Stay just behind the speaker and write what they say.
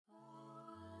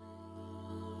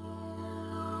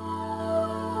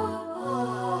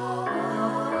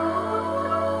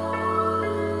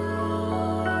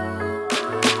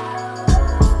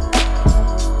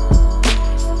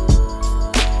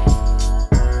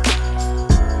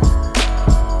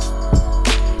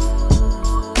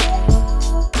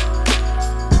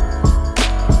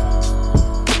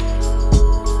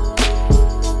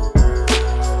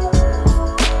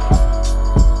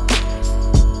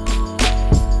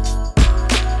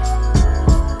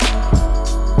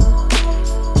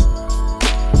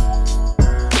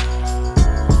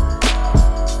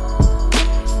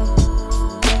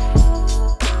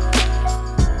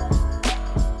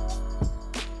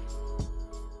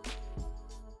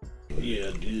Yeah,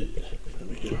 I did. Let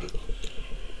me hit it.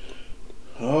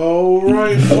 All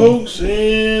right, folks,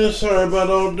 and sorry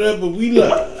about all that, but we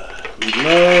live. We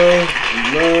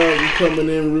coming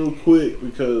in real quick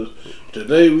because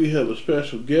today we have a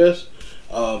special guest.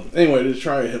 Anyway, this is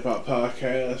Triad Hip Hop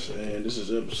Podcast, and this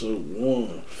is episode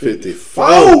 154.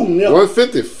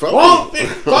 154.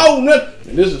 154.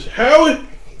 And this is Howie,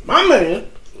 my man.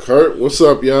 Kurt, what's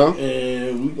up, y'all?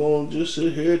 And we're going to just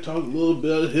sit here and talk a little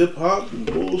bit of hip hop and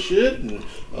bullshit. And,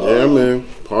 yeah, man.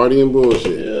 Party and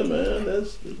bullshit. Yeah, man.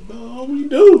 That's about all we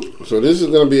do. So this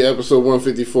is going to be episode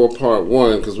 154, part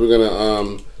 1, because we're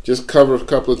going to just cover a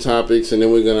couple of topics, and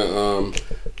then we're going to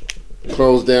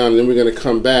close down, and then we're going to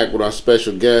come back with our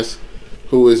special guest,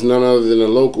 who is none other than a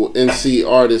local NC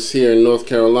artist here in North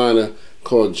Carolina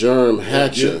called Jerm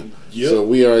Hatcha. Yep. So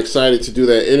we are excited to do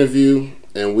that interview.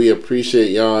 And we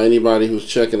appreciate y'all, anybody who's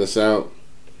checking us out.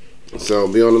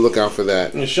 So be on the lookout for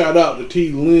that. And shout out to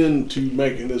T. Lynn to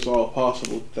making this all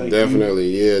possible. Thank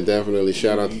definitely, you. Yeah, definitely.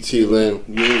 Shout out to T. Lynn.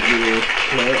 Yeah,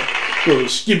 clap. Little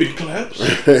skibbity claps.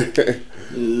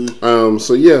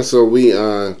 So we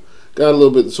got a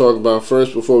little bit to talk about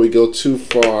first before we go too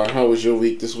far. How was your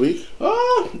week this week?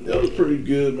 That was pretty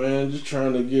good, man. Just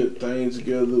trying to get things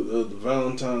together. The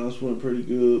Valentine's went pretty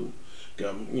good.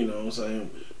 Got, you know what I'm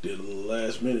saying, did a little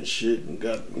last minute shit and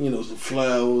got, some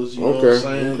flowers, you know what I'm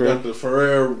saying? Okay. Got the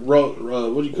Ferrero,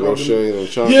 what do you call it?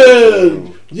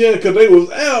 Yeah, because they was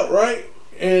out, right?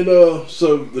 And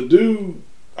so the dude,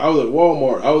 I was at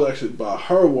Walmart. I was actually by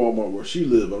her Walmart where she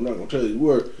lived. I'm not going to tell you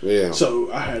where. Yeah.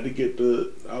 So I had to get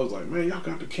I was like, man, y'all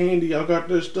got the candy, y'all got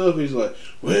this stuff. He's like,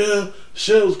 well,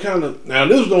 shelves kind of, now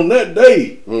this was on that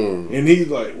day. And he's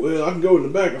like, well, I can go in the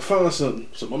back and find something.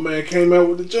 So my man came out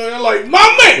with the joint. I'm like,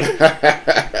 my man!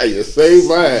 You saved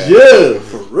my ass. Yeah,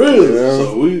 for real. Yeah.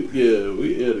 So we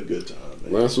had a good time,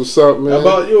 man. That's what's up, man. How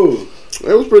about yours?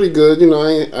 It was pretty good. I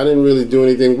didn't really do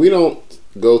anything. We don't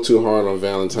go too hard on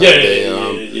Valentine's Day.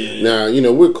 Now,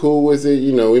 we're cool with it.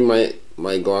 We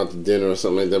might go out to dinner or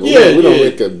something like that. But we don't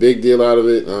make a big deal out of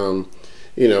it.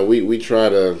 We try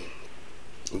to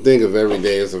think of every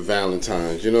day as a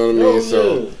Valentine's. You know what I mean?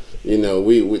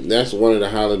 We that's one of the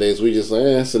holidays. We just like,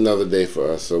 it's another day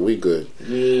for us, so we good.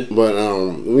 Yeah. But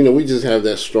we just have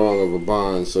that strong of a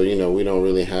bond, so we don't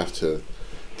really have to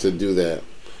do that.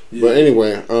 Yeah. But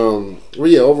anyway,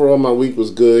 overall my week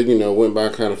was good. Went by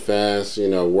kind of fast.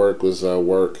 Work was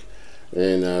work,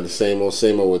 and the same old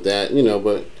with that.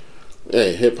 But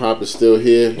hey, hip hop is still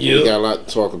here. Yep. We got a lot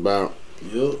to talk about.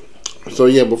 Yep. So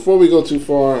before we go too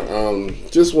far,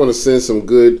 just want to send some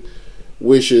good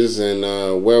wishes and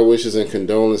well wishes and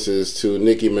condolences to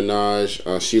Nicki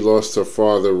Minaj. She lost her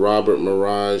father, Robert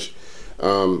Mirage,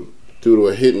 due to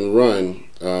a hit and run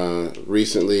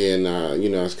recently, and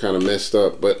it's kind of messed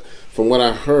up. But from what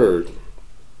I heard,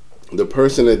 the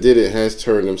person that did it has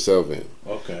turned himself in.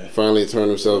 Okay. Finally turned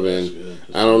himself in.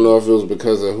 I don't know if it was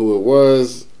because of who it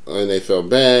was and they felt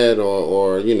bad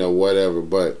or whatever,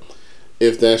 but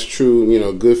if that's true,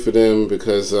 good for them,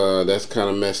 because that's kind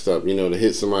of messed up, to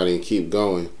hit somebody and keep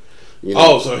going.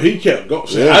 So he kept going.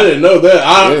 See, I didn't know that.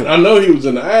 I know he was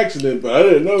in an accident, but I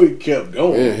didn't know he kept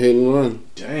going. Yeah, hit and run.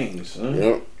 Dang, son.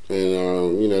 Yep.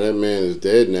 And that man is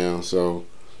dead now, so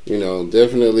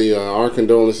definitely our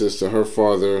condolences to her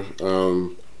father.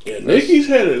 Nicki's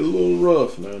had it a little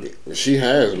rough, man. She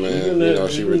has, man.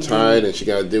 She retired and she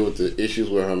got to deal with the issues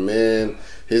with her man,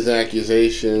 his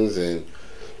accusations, and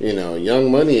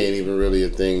Young Money ain't even really a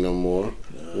thing no more.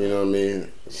 No. You know what I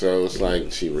mean? So it's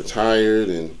like she retired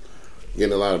and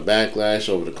getting a lot of backlash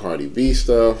over the Cardi B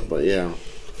stuff. But yeah.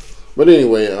 But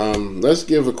anyway, let's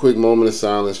give a quick moment of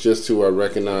silence just to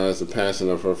recognize the passing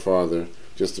of her father,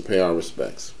 just to pay our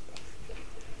respects.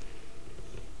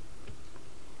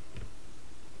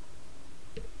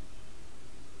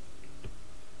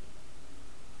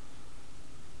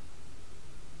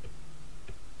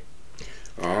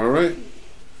 All right.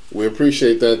 We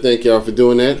appreciate that. Thank y'all for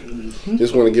doing that. Mm-hmm.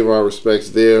 Just want to give our respects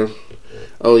there.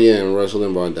 Oh, yeah, and Rush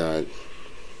Limbaugh died.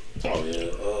 Oh, yeah.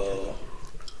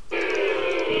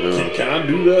 Can I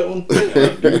do that one?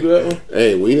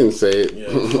 Hey, we didn't say it. Yeah,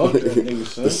 fuck that nigga,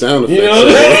 son. The sound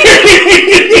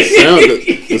effects said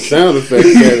it. The sound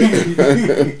effects said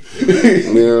it.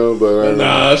 But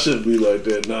nah, I shouldn't be like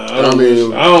that. Nah, I don't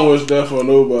wish that for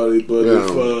nobody. But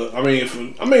if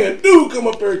a dude come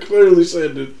up there and clearly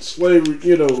said that slavery,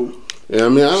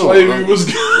 slavery was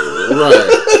good.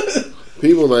 Right.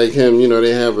 People like him,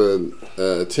 they have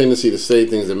a tendency to say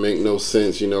things that make no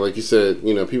sense. Like you said,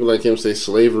 people like him say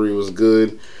slavery was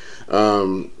good.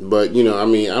 But I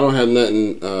don't have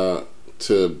nothing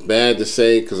bad to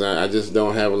say because I just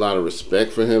don't have a lot of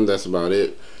respect for him. That's about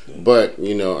it. But,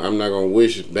 you know, I'm not going to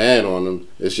wish bad on him.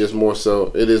 It's just more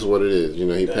so, it is what it is. You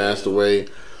know, he passed away.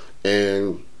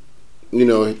 And, you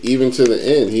know, even to the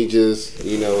end, he just,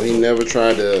 you know, he never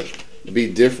tried to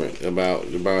be different about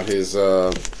his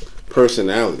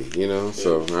personality, you know.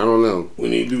 So, I don't know. We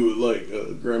need to do it like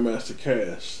Grandmaster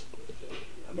Cass.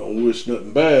 I don't wish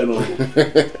nothing bad on him.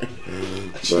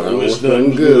 But I don't wish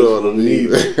nothing good on him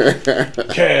either.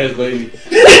 Cass, baby.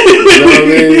 You know what I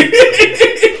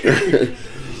mean?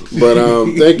 But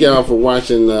thank y'all for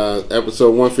watching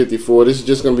episode 154. This is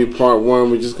just going to be part 1.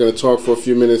 We're just going to talk for a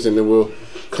few minutes and then we'll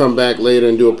come back later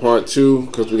and do a part 2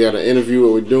 because we got to interview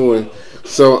what we're doing.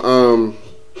 So,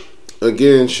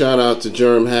 again, shout out to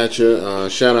Jerm Hatcha.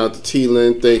 Shout out to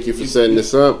T-Lin. Thank you for setting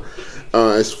this up.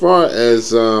 As far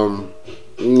as, you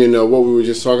know, what we were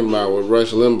just talking about with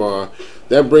Rush Limbaugh,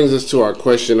 that brings us to our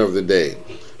question of the day.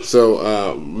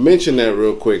 So, mention that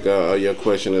real quick, your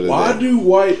question of the day. Why do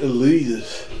white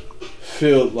elitists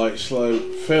still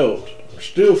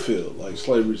feel like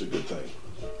slavery's a good thing?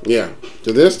 Yeah.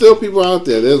 So there's still people out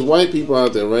there. There's white people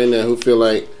out there right now who feel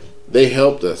like they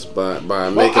helped us by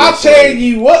making us. I'll tell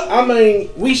you what, I mean,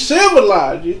 we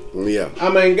civilized you. Yeah. I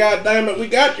mean, goddamn it, we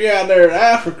got you out there in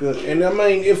Africa. And I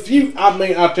mean,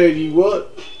 I'll tell you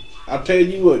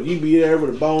what, you'd be there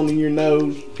with a bone in your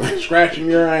nose, scratching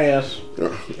your ass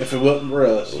if it wasn't for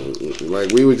us.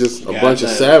 Like, we were just a bunch of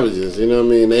savages, you know what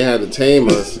I mean? They had to tame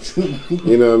us,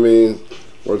 you know what I mean?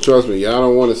 Well, trust me, y'all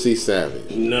don't want to see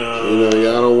savage. No. You know,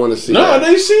 y'all don't want to see that.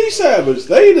 They see savage.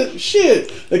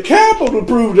 The capital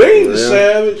proved they ain't the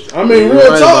savage. I mean,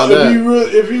 real talk,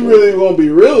 if you really want to be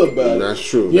real about it. That's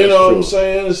true. You know what I'm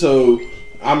saying? So,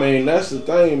 I mean, that's the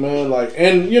thing, man. Like,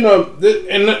 and, you know,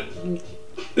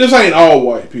 this ain't all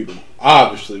white people.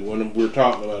 Obviously, when we're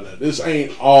talking about that, this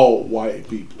ain't all white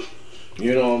people.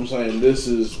 You know what I'm saying? This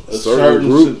is certain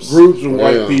groups of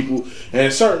white people,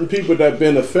 and certain people that have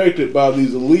been affected by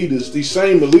these elitists. These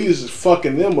same elitists is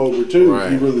fucking them over too,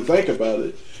 if you really think about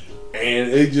it.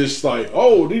 And it's just like,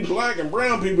 oh, these black and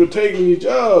brown people are taking these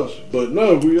jobs. But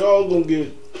no, we all gonna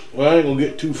get, well, I ain't gonna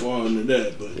get too far into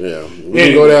that, but yeah, we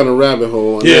can go down the rabbit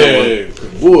hole on that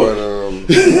one. Boy.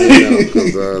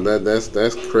 But, because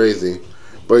that's crazy.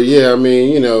 But yeah, I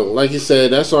mean, you know, like you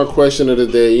said, that's our question of the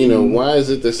day. You know, why is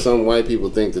it that some white people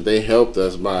think that they helped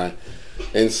us by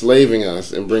enslaving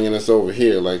us and bringing us over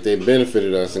here? Like, they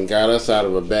benefited us and got us out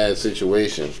of a bad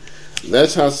situation.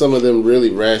 That's how some of them really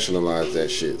rationalize that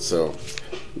shit. So,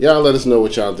 y'all let us know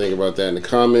what y'all think about that in the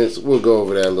comments. We'll go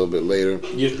over that a little bit later.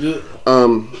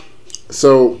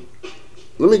 So,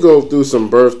 let me go through some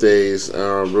birthdays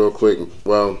real quick.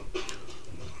 Well,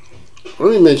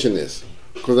 let me mention this,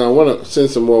 because I want to send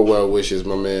some more well wishes,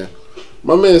 my man.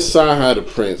 My man Saha the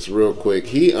Prince, real quick.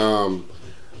 He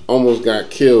almost got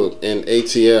killed in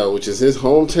ATL, which is his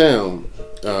hometown,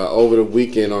 over the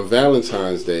weekend on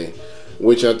Valentine's Day,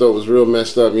 which I thought was real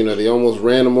messed up. You know, they almost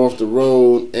ran him off the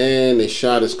road and they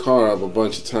shot his car up a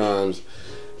bunch of times.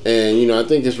 And, you know, I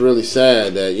think it's really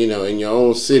sad that, you know, in your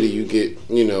own city you get,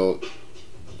 you know,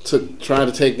 try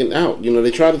to take it out. You know,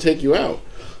 they try to take you out.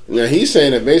 Now, he's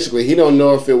saying that basically he don't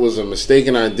know if it was a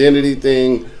mistaken identity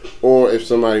thing or if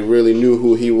somebody really knew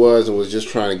who he was and was just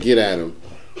trying to get at him.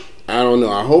 I don't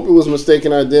know. I hope it was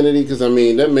mistaken identity because, I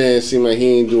mean, that man seemed like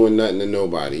he ain't doing nothing to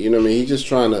nobody. You know what I mean? He's just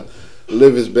trying to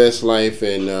live his best life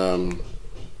and,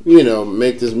 you know,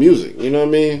 make this music. You know what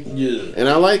I mean? Yeah. And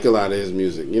I like a lot of his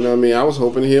music. You know what I mean? I was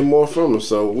hoping to hear more from him.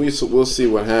 So we'll see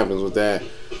what happens with that.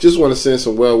 Just want to send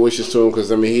some well wishes to him because,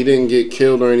 I mean, he didn't get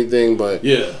killed or anything, but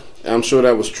yeah, I'm sure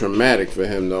that was traumatic for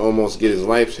him to almost get his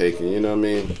life taken, you know what I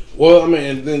mean? Well, I mean,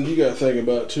 and then you got to think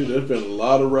about, too, there's been a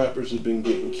lot of rappers that have been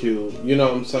getting killed, you know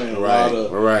what I'm saying? A lot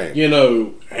of, you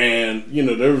know, and, you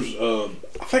know, there's,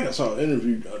 I think I saw an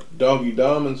interview, Doggy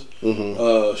Diamonds,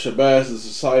 Shabazz'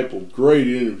 disciple, great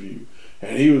interview,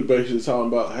 and he was basically talking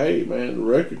about, hey, man, the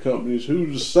record companies,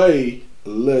 who's to say,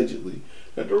 allegedly,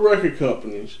 that the record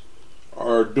companies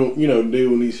are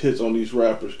doing these hits on these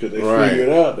rappers because they figured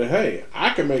out that, hey,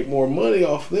 I can make more money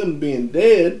off them being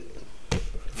dead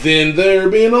than they're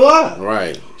being alive.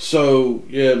 Right. So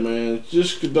yeah, man,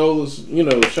 just condolences. You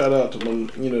know, shout out to my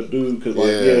dude because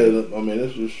I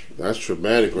mean that's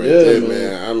traumatic right there,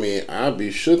 man. I mean, I'd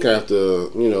be shook after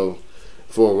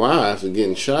for a while after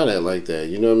getting shot at like that.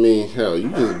 You know what I mean? Hell, you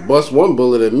just bust one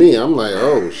bullet at me, I'm like,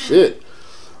 oh shit.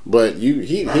 But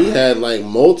he had like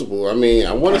multiple. I mean,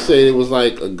 I want to say it was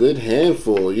like a good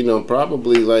handful,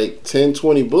 probably like 10,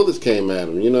 20 bullets came at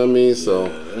him, you know what I mean? So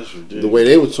that's ridiculous. The way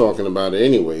they were talking about it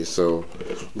anyway. So,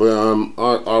 but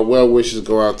our well wishes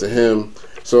go out to him.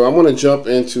 So I want to jump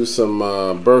into some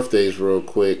birthdays real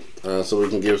quick, so we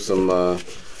can give some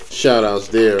shout outs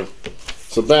there.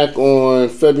 So back on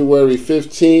February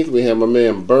 15th, we have my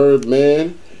man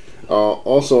Birdman.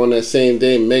 Also on that same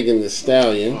day, Megan Thee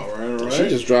Stallion. All right. She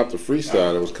just dropped a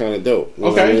freestyle that was kind of dope.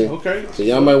 Okay. So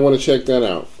y'all might want to check that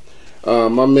out.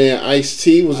 My man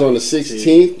Ice-T was on the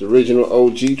 16th, the original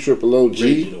OG, Triple OG.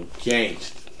 Original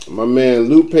gangster. My man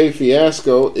Lupe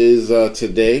Fiasco is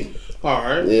today. All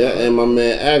right. Yeah, and my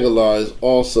man Aguilar is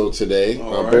also today.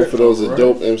 Both of those are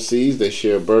dope MCs. They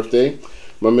share a birthday.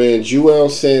 My man Joel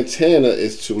Santana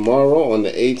is tomorrow on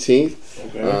the 18th.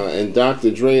 Okay. And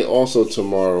Dr. Dre also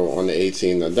tomorrow on the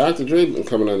 18th. Now, Dr. Dre been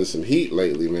coming under some heat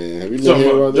lately, man. Have you been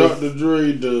hearing about this? Dr.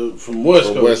 Dre from West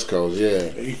Coast. West Coast, yeah.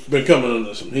 He's been coming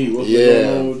under some heat. What's been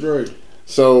going on with Dre?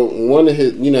 So one of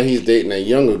his, he's dating a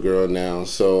younger girl now.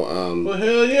 So well,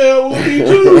 hell yeah, well, me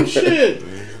too. Shit.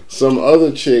 Some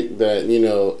other chick that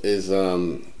is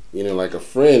like a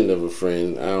friend of a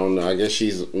friend. I don't know. I guess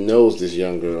she knows this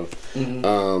young girl.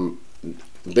 Mm-hmm.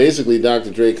 Basically, Dr.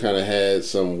 Dre kind of had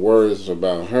some words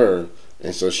about her,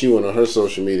 and so she went on her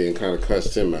social media and kind of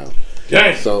cussed him out.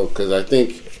 Dang. So, because I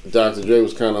think Dr. Dre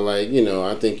was kind of like,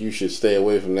 I think you should stay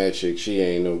away from that chick. She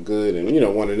ain't no good,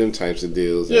 and one of them types of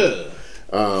deals. Yeah.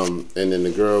 And then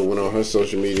the girl went on her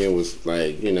social media and was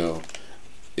like, I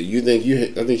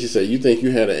think she said, you think you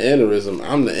had an aneurysm?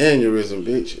 I'm the aneurysm,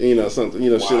 bitch. Something,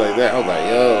 wow. Shit like that. I was like,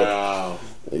 yo.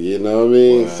 You know what I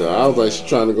mean? Wow. So I was like, she's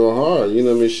trying to go hard. You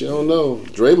know what I mean? She don't know.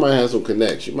 Dre might have some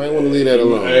connects. You might want to leave that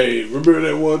alone. Hey, remember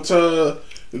that one time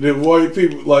the white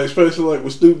people, like especially like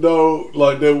with Snoop Dogg,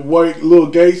 like the white little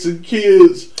gangster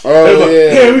kids. Oh like,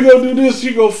 yeah. Hey, we gonna do this.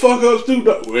 You gonna fuck up Snoop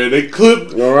Dogg? Well, they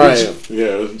clipped. All right.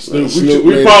 Yeah, Snoop.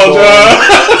 We apologize.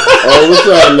 Oh, what's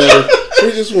up, man?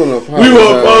 We just want to apologize. We want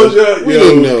to apologize. We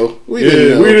didn't know. We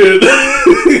didn't.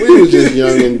 We was just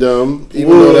young and dumb, even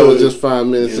though that was just 5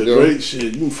 minutes ago. Great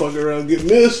shit. You can fuck around and get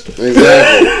missed.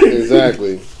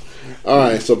 Exactly. All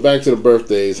right, so back to the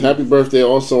birthdays. Happy birthday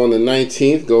also on the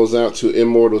 19th goes out to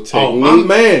Immortal Technique. Oh, my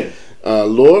man.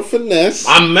 Lord Finesse.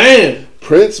 My man.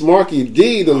 Prince Marky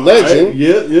D, the legend.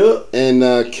 Right. Yeah.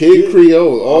 And Kid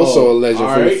Creole, also a legend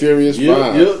from the Furious 5.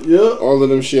 Yeah. All of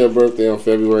them share a birthday on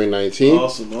February 19th.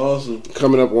 Awesome.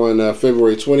 Coming up on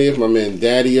February 20th, my man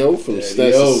Daddy-O from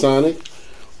Stetsasonic.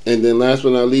 And then last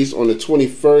but not least, on the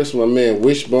 21st, my man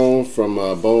Wishbone from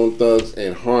Bone Thugs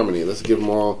and Harmony. Let's give them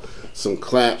all some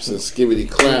claps and skibbity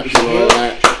claps and all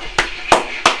that.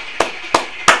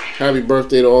 Happy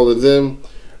birthday to all of them.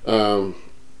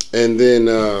 And then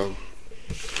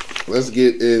let's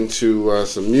get into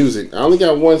some music. I only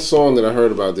got one song that I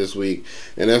heard about this week,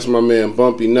 and that's my man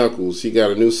Bumpy Knuckles. He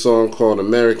got a new song called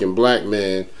American Black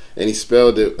Man, and he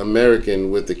spelled it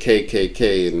American with the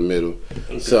KKK in the middle.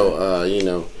 Okay. So,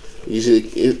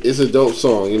 it's a dope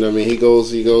song. You know what I mean? He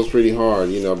goes pretty hard,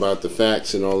 about the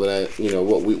facts and all of that,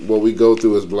 what we go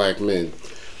through as black men.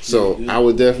 So I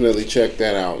would definitely check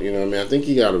that out. You know what I mean? I think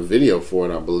he got a video for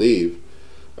it, I believe.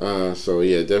 So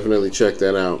yeah, definitely check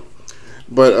that out.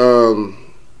 But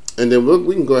and then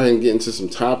we can go ahead and get into some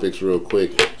topics real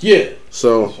quick. Yeah.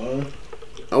 So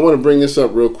I want to bring this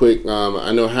up real quick.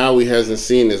 I know Howie hasn't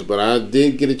seen this, but I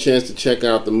did get a chance to check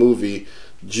out the movie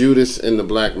Judas and the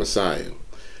Black Messiah.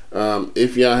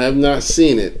 If y'all have not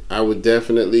seen it, I would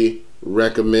definitely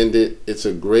recommend it. It's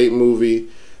a great movie.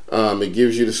 It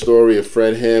gives you the story of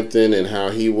Fred Hampton and how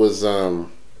he was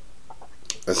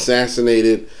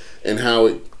assassinated and how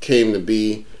it came to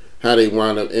be, how they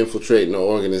wound up infiltrating the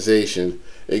organization.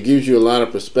 It gives you a lot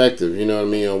of perspective, you know what I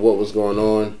mean, on what was going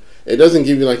on. It doesn't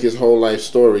give you like his whole life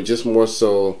story, just more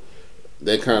so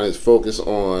they kind of focus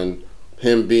on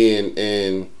him being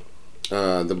in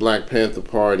the Black Panther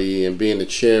Party and being the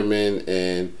chairman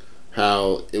and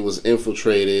how it was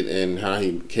infiltrated and how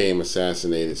he became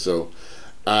assassinated. So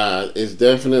it's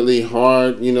definitely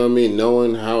hard, you know what I mean,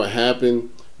 knowing how it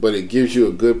happened, but it gives you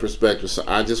a good perspective. So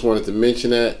I just wanted to mention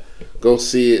that. Go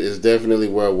see it. It's definitely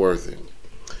well worth it.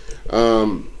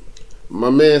 My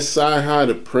man Sci-Hi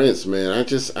the Prince, man,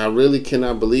 I really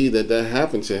cannot believe that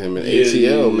happened to him in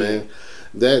ATL, man.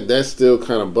 That still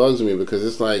kind of bugs me because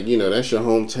it's like, that's your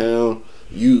hometown.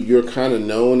 You're kind of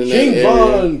known in that area. King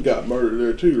Von got murdered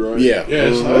there too, right? Yeah.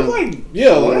 Yeah, so it's like,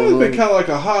 that's been kind of like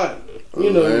a hot,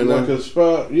 like a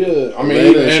spot. Yeah, I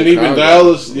mean, and even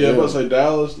Dallas. Yeah, I'm about to say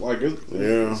Dallas. Like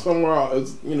it's somewhere out.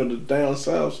 It's the down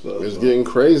south stuff. It's getting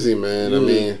crazy, man. I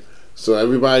mean, so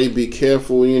everybody be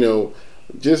careful.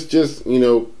 Just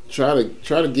try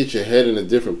to get your head in a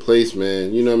different place,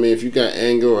 man. You know what I mean? If you got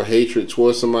anger or hatred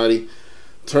towards somebody,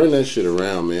 turn that shit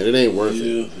around, man. It ain't worth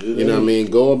it. You know what I mean?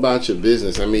 Go about your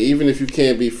business. I mean, even if you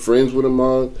can't be friends with them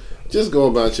all, just go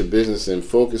about your business and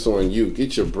focus on you.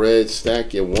 Get your bread,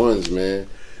 stack your ones, man,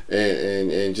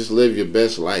 and just live your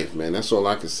best life, man. That's all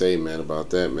I can say, man, about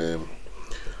that, man.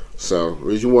 So,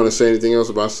 did you want to say anything else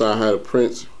about Sci-Hi the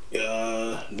Prince?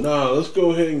 Nah, let's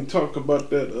go ahead and talk about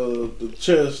that, the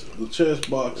chess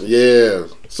boxing. Yeah.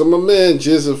 So my man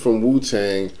Jizza from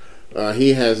Wu-Tang,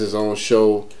 he has his own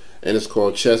show, and it's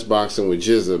called Chess Boxing with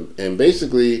Jizza. And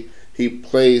basically, he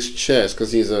plays chess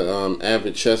because he's an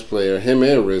avid chess player. Him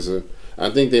and RZA. I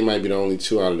think they might be the only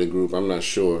two out of the group. I'm not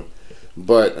sure.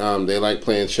 But they like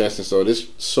playing chess. And so this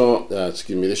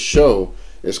show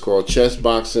is called Chess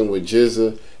Boxing with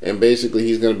Jizza. And basically,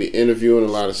 he's going to be interviewing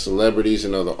a lot of celebrities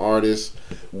and other artists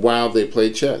while they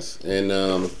play chess. And,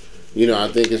 I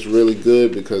think it's really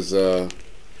good because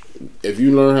if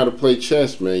you learn how to play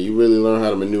chess, man, you really learn how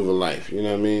to maneuver life. You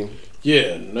know what I mean?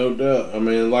 Yeah, no doubt. I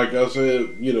mean, like I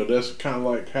said, that's kind of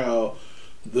like how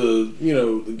the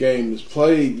game is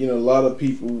played. A lot of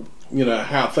people,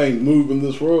 how things move in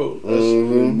this world. That's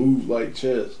move like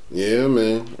chess. Yeah,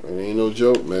 man. It ain't no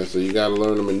joke, man. So you got to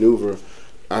learn to maneuver.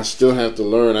 I still have to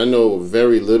learn. I know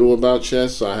very little about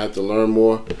chess, so I have to learn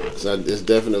more. Because it's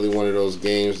definitely one of those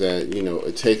games that,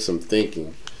 it takes some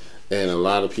thinking. And a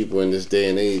lot of people in this day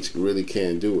and age really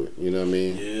can't do it. You know what I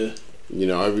mean? Yeah.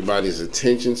 Everybody's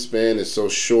attention span is so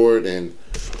short, and,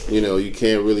 you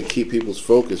can't really keep people's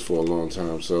focus for a long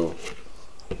time. So,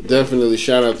 definitely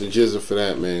shout out to Jizza for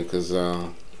that, man, because,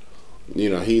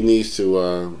 he needs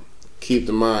to keep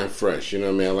the mind fresh. You know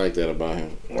what I mean? I like that about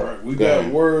him. All right, we got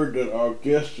word that our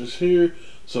guest is here,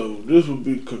 so this will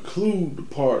conclude the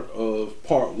part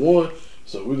one.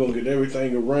 So we're gonna get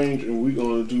everything arranged, and we're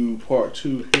gonna do part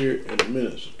 2 here in a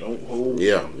minute. So don't hold.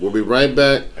 Yeah, we'll be right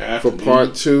back for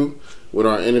part 2 with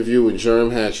our interview with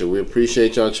Jerm Hatcha. We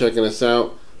appreciate y'all checking us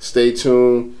out. Stay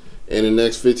tuned. In the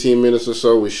next 15 minutes or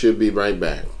so, we should be right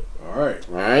back. All right.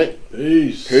 All right.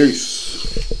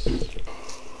 Peace.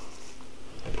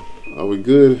 Are we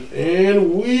good?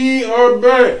 And we are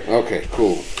back. Okay,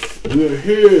 cool. We're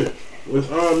here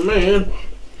with our man,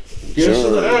 guest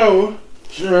of the hour,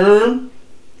 Jerm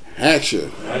Hatcha.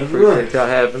 I appreciate y'all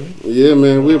having me. Yeah,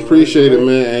 man, we appreciate it,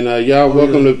 man. And y'all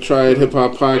welcome to Triad Hip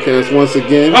Hop Podcast once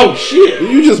again. Oh, shit.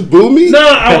 Did you just boo me? Nah,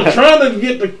 I was trying to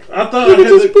get I thought you I had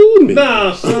just booed me.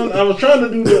 Nah, son, I was trying to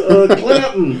do the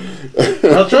clapping.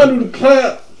 I was trying to do the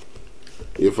clap.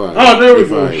 You're fine. Oh, there we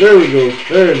go.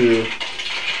 There it is.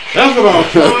 That's what I was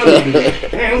trying to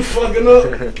do. I'm fucking up.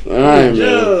 All right,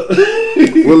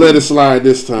 man. We'll let it slide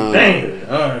this time. Dang.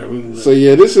 All right. So,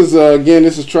 yeah, this is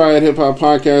Triad Hip Hop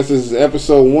Podcast. This is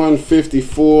episode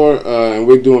 154, and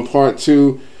we're doing part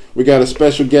 2. We got a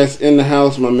special guest in the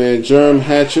house, my man Jerm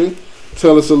Hatcha.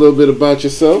 Tell us a little bit about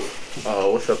yourself.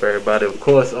 What's up, everybody? Of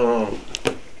course, I'm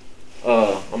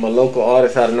a local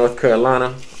artist out of North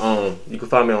Carolina. You can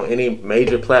find me on any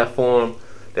major platform.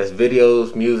 That's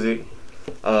videos, music.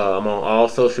 I'm on all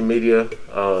social media,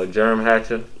 Jerm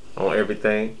Hatcha, on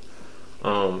everything.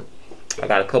 I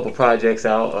got a couple projects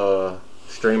out,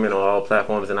 streaming on all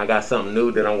platforms, and I got something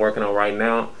new that I'm working on right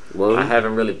now. What? I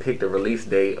haven't really picked a release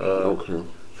date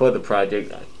for the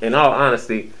project. In all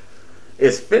honesty,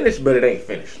 it's finished, but it ain't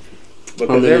finised.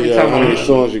 Because how many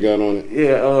songs you got on it?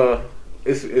 Yeah,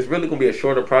 it's really gonna be a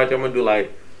shorter project. I'm gonna do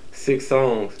like 6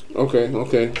 songs. Okay,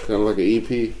 kind of like an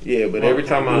EP. Yeah, but every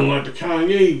time like the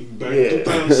Kanye back in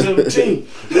 2017.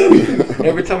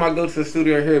 Every time I go to the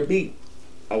studio and hear a beat,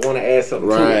 I want to add something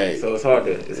to it. So it's hard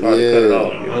to cut it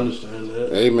off. I understand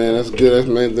that. Hey man, that's good.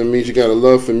 That means you got a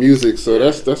love for music. So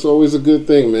that's always a good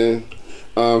thing, man.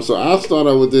 So I'll start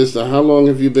out with this. How long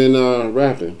have you been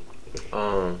rapping?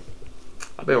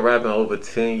 I've been rapping over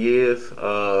 10 years.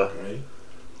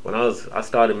 When I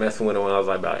started messing with it when I was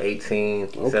like about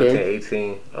 18, 17,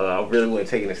 18. I really wasn't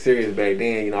taking it serious back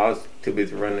then. I was too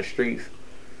busy running the streets.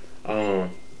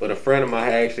 But a friend of mine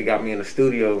had actually got me in the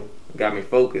studio, got me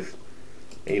focused.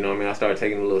 And, I started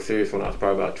taking it a little serious when I was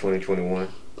probably about 20, 21.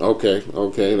 Okay.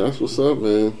 That's what's up,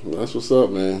 man.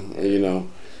 And,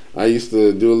 I used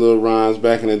to do a little rhymes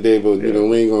back in the day, but I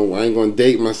ain't gonna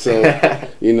date myself,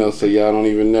 so y'all don't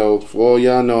even know. For all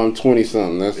y'all know, I'm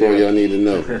 20-something. That's all y'all need to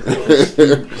know.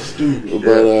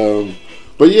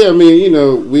 But yeah, I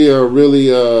mean, we are really,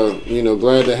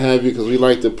 glad to have you because we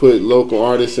like to put local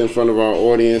artists in front of our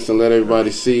audience and let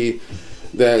everybody see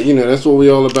that, that's what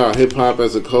we're all about, hip hop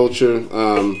as a culture.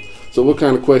 So what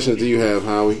kind of questions do you have,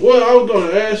 Howie? Well, I was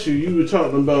going to ask you. You were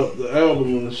talking about the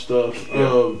album and stuff,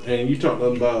 and you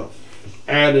talking about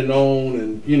adding on,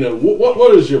 and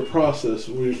what is your process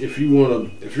if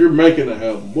you're making an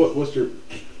album? What's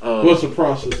the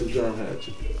process of Jerm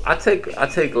Hatcha? I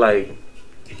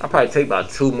probably take about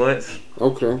 2 months.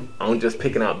 Okay. On just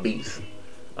picking out beats.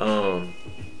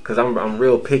 Cause I'm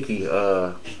real picky.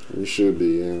 You should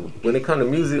be, yeah. When it comes to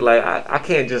music, like I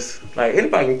can't just like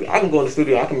anybody. I can go in the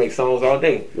studio. I can make songs all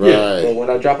day. Right. But when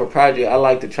I drop a project, I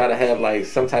like to try to have like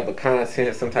some type of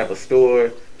content, some type of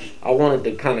story. I want it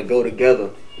to kind of go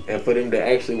together, and for them to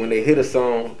actually, when they hit a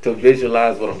song, to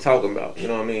visualize what I'm talking about. You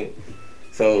know what I mean?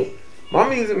 So my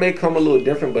music may come a little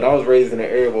different, but I was raised in an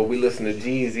era where we listen to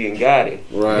Jeezy and Gotti.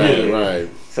 Right.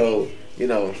 So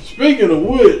Speaking of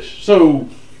which, so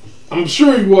I'm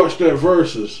sure you watched that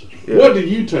Versus. Yeah. What did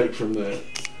you take from that?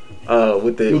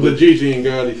 With the Jeezy and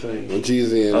Gotti thing.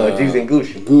 Jeezy and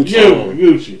Gucci. Yeah,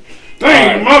 Gucci.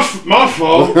 Dang, my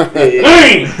fault. Yeah.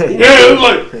 Dang. Yeah, it was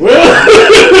like, well.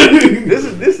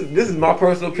 this is my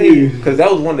personal opinion, because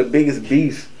that was one of the biggest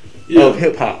beefs of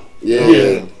hip hop.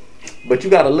 Yeah. But you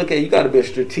got to be a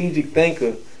strategic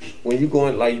thinker when you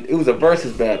going, like, it was a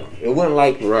versus battle. It wasn't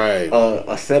like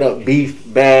a set up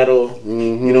beef battle.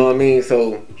 Mm-hmm. You know what I mean?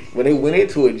 So when they went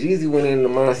into it, Jeezy went in the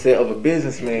mindset of a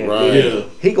businessman. Right. Yeah.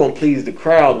 He gonna please the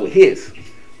crowd with hits.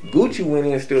 Gucci went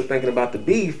in still thinking about the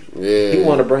beef. Yeah. He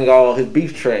want to bring all his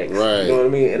beef tracks. Right. You know what I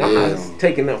mean? And I'm not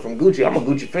taking that from Gucci. I'm a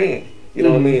Gucci fan. You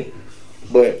know what I mean?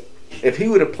 But if he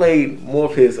would have played more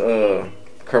of his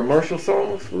commercial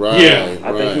songs, I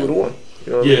think he would have won.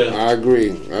 You know what I mean? I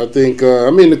agree. I think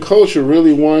the culture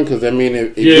really won, because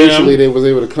eventually they was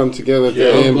able to come together at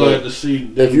the end. I'm glad to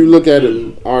see. If you look at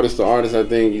it artist to artist, I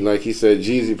think, like he said,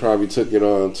 Jeezy probably took it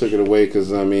away, because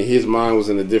his mind was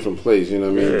in a different place. You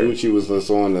know what I mean? Gucci was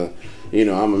just on the, I'm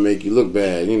gonna make you look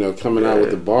bad. Coming out with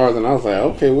the bars, and I was like,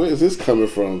 okay, where is this coming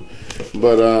from?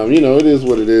 But it is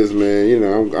what it is, man.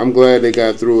 I'm glad they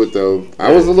got through it though.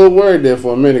 I was a little worried there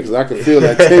for a minute, because I could feel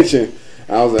that tension.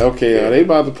 I was like, okay, are they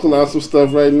about to pull out some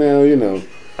stuff right now? I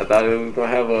thought it was gonna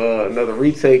have another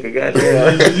retake of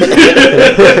goddamn.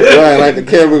 Right, like the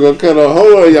camera gonna cut off.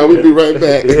 Hold on, y'all, we'll be right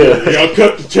back. Y'all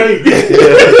cut the tape.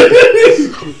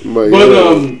 But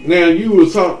now you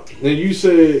was talking, and you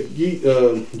said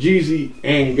Jeezy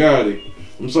and Gotti.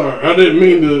 I'm sorry, I didn't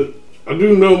mean to. I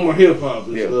do know my hip hop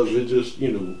and stuff. It just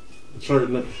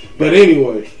certain. But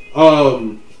anyway,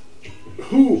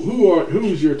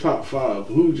 who's your top five?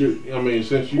 Since you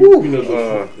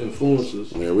the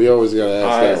influences. Yeah, we always gotta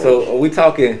ask that. So are we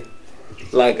talking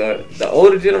like the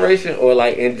older generation, or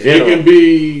like in general? It can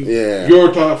be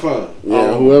your top five.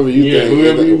 Yeah, whoever you think.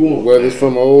 Whoever you want. Whether it's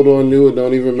from old or new, it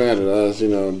don't even matter to us.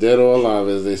 Dead or alive,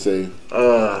 as they say.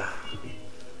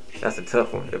 That's a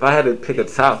tough one. If I had to pick a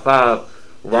top five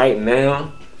right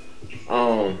now,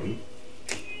 I'm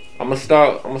gonna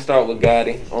start with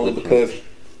Gotti, only because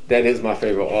that is my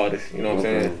favorite artist. You know what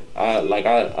I'm saying?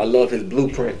 I love his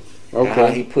blueprint. And how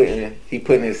he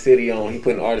putting his city on. He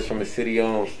putting artists from his city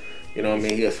on. You know what I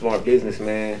mean? He a smart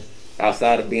businessman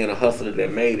outside of being a hustler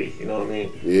that made it. You know what I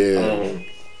mean? Yeah.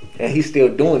 And he's still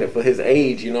doing it for his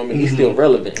age. You know what I mean? He's still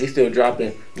relevant. He's still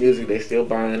dropping music. They still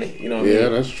buying it. You know what I mean? Yeah,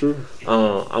 that's true.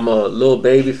 I'm a Lil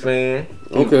Baby fan.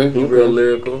 He real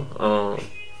lyrical.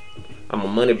 I'm a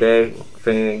Moneybag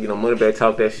fan. Moneybag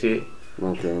talk that shit.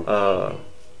 Okay.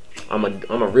 I'm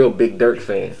a real Big Dirt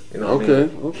fan. You know what I mean?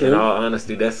 Okay. In all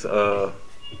honesty, that's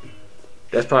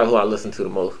probably who I listen to the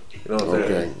most. You know what I'm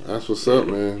saying? That's what's up,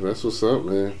 man. That's what's up,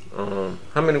 man.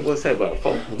 How many? What's that about?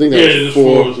 4? I think that's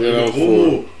 4. Yeah, that was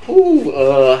 4. Ooh,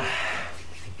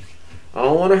 I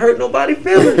don't want to hurt nobody's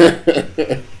feelings.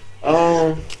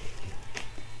 I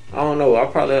don't know. I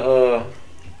probably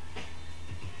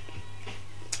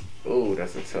ooh,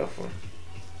 that's a tough one.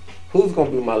 Who's gonna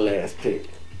be my last pick?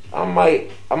 I might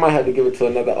have to give it to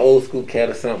another old school cat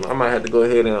or something. I might have to go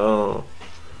ahead and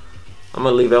I'm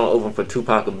gonna leave that one open for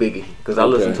Tupac or Biggie, because I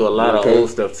listen to a lot of old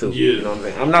stuff too. Yeah. You know what I'm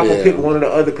saying? I'm not gonna pick one or the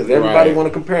other, because everybody want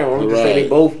to compare them. I'm just say they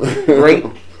both great,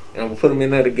 and I'm gonna put them in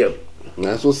there together.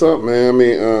 That's what's up,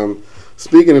 man.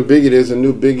 Speaking of Biggie, there's a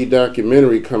new Biggie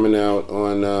documentary coming out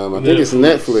on I think it's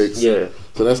Netflix. Yeah.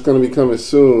 So that's gonna be coming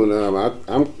soon.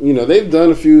 I'm they've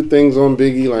done a few things on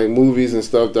Biggie, like movies and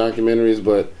stuff, documentaries,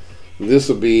 but this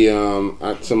will be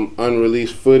some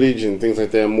unreleased footage and things like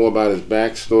that, more about his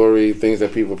backstory, things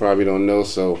that people probably don't know.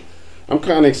 So I'm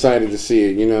kind of excited to see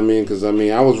it, you know what I mean? Because, I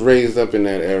was raised up in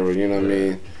that era, you know what I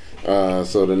mean?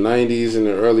 So the 90s and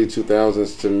the early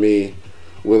 2000s, to me,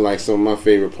 were like some of my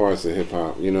favorite parts of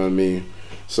hip-hop, you know what I mean?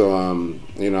 So, I'm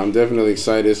definitely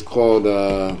excited. It's called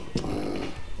I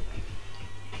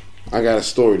Got a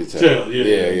Story to Tell.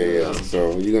 Yeah.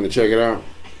 So, you going to check it out?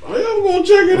 Oh, yeah, I'm gonna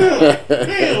check it out.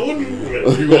 Damn, what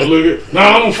you gonna look at? Nah,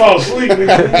 I'm gonna fall asleep.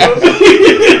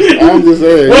 I'm just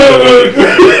saying.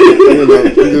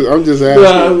 I'm just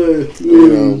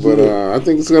asking. But I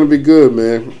think it's gonna be good,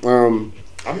 man.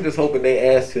 I'm just hoping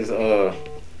they ask his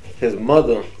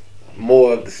mother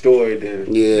more of the story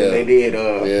than they did.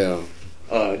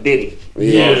 Diddy.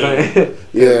 You know what I'm saying?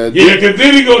 Because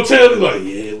Diddy gonna tell me like,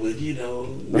 you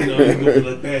gonna be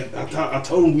like that. I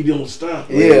told him we don't stop.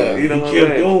 Yeah, you know he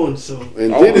kept going. So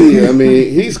and Diddy, I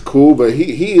mean, he's cool, but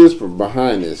he is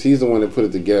behind this. He's the one that put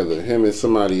it together. Him and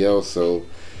somebody else. So,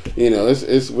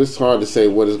 it's hard to say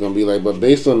what it's gonna be like. But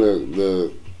based on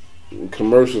the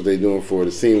commercials they doing for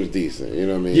it seems decent. You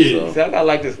know what I mean? Yeah. So. See, I got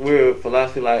like this weird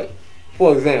philosophy. Like,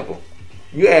 for example,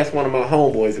 you ask one of my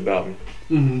homeboys about me.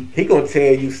 Mm-hmm. He gonna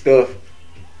tell you stuff,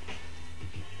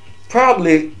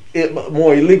 probably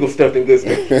more illegal stuff than good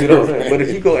stuff. You know what I'm saying? But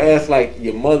if you go ask like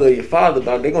your mother or your father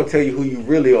about it, they're gonna tell you who you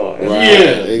really are.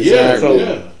 Right. Exactly.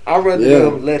 So I'd rather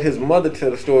him let his mother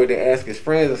tell the story than ask his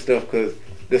friends and stuff, because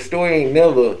the story ain't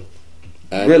never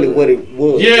really what it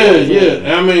was.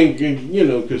 Yeah. I mean,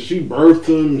 because she birthed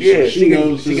him. She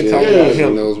knows. She can talk about him.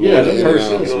 She knows more as a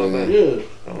person. You know what I'm saying?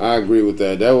 I agree with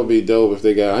that. That would be dope if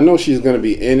they got. I know she's gonna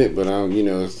be in it, but how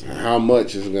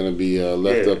much is gonna be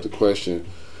left up to question.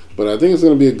 But I think it's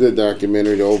gonna be a good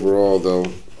documentary overall, though.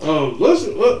 I'm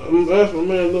ask my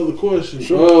man another question.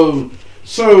 Sure.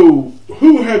 So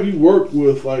who have you worked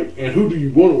with, and who do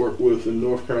you want to work with in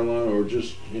North Carolina or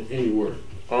just anywhere?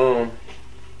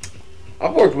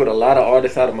 I've worked with a lot of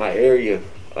artists out of my area.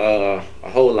 A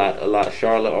lot of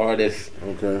Charlotte artists.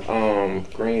 Okay.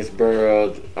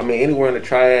 Greensboro. I mean, anywhere in the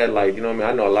Triad, I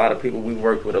know a lot of people. We've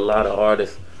worked with a lot of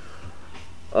artists.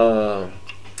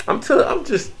 I'm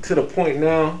just to the point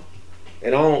now,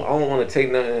 and I don't want to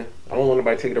take nothing. I don't want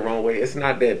anybody to take it the wrong way. It's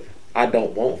not that I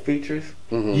don't want features.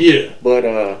 Mm-hmm. Yeah. But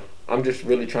I'm just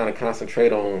really trying to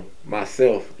concentrate on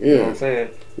myself. You know what I'm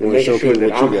saying? And making sure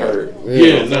that I'm heard.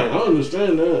 I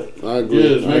understand that. I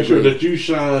agree. Yeah, make sure that you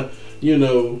shine.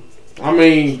 I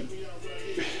mean,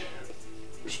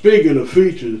 speaking of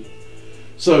features,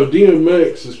 so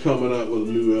DMX is coming out with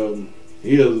a new album.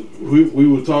 We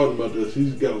were talking about this.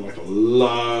 He's got a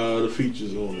lot of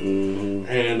features on it.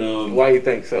 Mm-hmm. And why you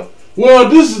think so? Well,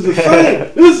 this is the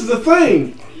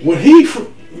thing. When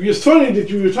it's funny that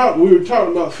we were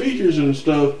talking about features and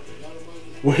stuff.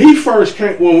 When we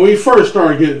first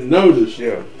started getting noticed, he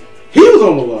was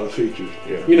on a lot of features.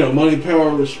 Yeah. Money,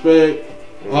 Power, Respect.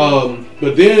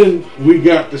 But then we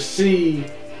got to see,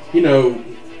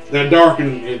 that Dark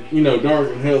and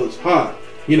Hell is Hot.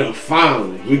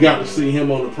 Finally, we got to see him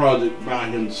on the project by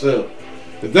himself.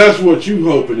 If that's what you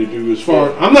hoping to do,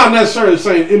 I'm not necessarily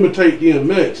saying imitate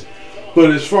DMX,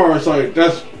 but as far as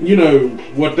that's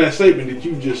what that statement that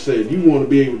you just said, you want to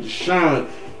be able to shine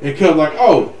and come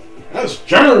that's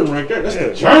Jerm right there. That's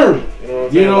the Jerm.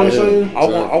 You know what I'm saying? I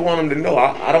want them to know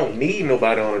I don't need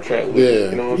nobody on the track with me.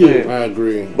 You know what I'm saying? I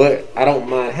agree. But I don't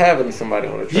mind having somebody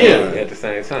on the track at the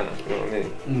same time. You know what I mean?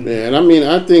 Mm-hmm. Yeah, and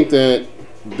I think that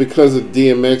because of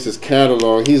DMX's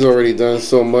catalog, he's already done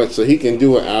so much, so he can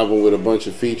do an album with a bunch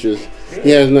of features.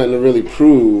 He has nothing to really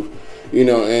prove,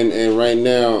 and right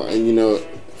now,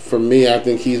 for me, I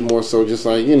think he's more so just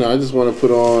I just want to put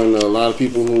on a lot of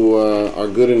people who are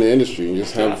good in the industry and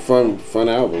just have a fun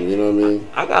album. You know what I mean?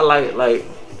 I got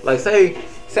like say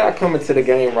I come into the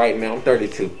game right now. I'm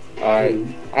 32. All right,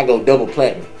 I go double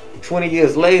platinum. 20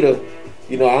 years later,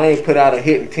 I ain't put out a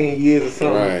hit in 10 years or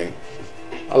something. Right.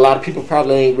 A lot of people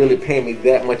probably ain't really paying me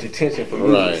that much attention for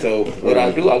music. Right. So what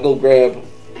I do, I go grab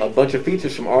a bunch of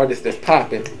features from artists that's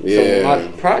popping. Yeah. So when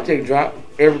my project drop,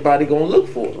 everybody gonna look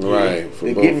for it. Right.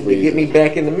 To get me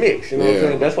back in the mix. You know what I'm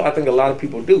saying? That's what I think a lot of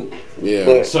people do. Yeah.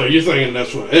 But so you're thinking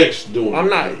that's what X doing? I'm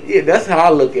not. Yeah, that's how I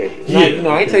look at it.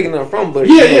 I ain't taking nothing from him, but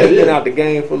he's been out the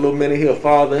game for a little minute. He a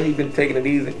father. He been taking it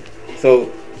easy. So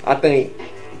I think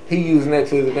he using that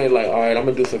to his advantage. Like, all right, I'm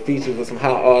gonna do some features with some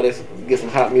hot artists, get some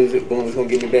hot music. Boom, it's gonna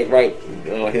get me back right.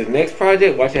 His next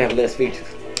project, watch it have less features.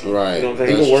 Right. You know what I'm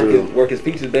saying? He gonna work his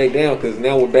features back down because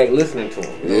now we're back listening to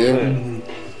him. You know what I'm saying?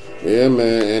 Yeah,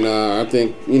 man, and I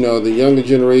think the younger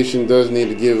generation does need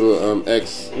to give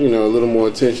X a little more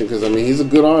attention because he's a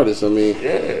good artist. And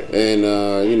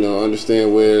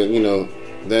understand where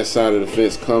that side of the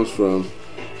fence comes from.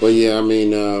 But yeah,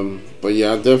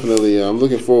 I definitely I'm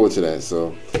looking forward to that.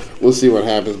 So we'll see what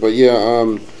happens. But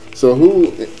yeah,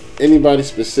 so anybody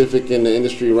specific in the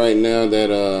industry right now that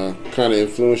kind of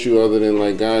influence you other than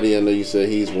like Gotti? I know you said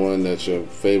he's one that's your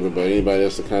favorite, but anybody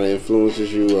else that kind of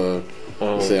influences you?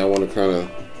 Say I want to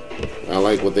I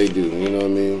like what they do. You know what I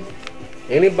mean?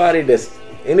 Anybody that's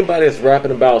rapping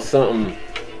about something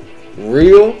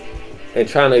real and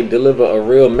trying to deliver a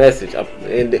real message.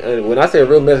 And when I say a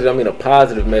real message, I mean a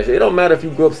positive message. It don't matter if you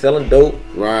grew up selling dope,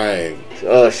 right?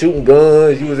 Shooting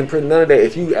guns, you was in prison. None of that.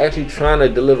 If you actually trying to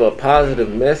deliver a positive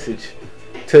message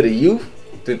to the youth,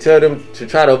 to tell them to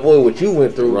try to avoid what you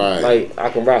went through, right. like I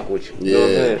can rock with you. You know what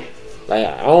I'm saying? Like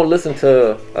I don't listen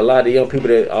to a lot of young people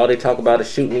that all they talk about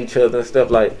is shooting each other and stuff.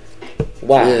 Like,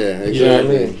 why? Yeah, exactly. You know what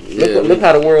I mean? Look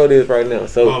how the world is right now.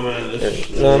 So, you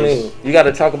know what I mean? You got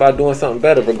to talk about doing something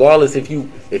better, regardless. If you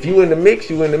in the mix,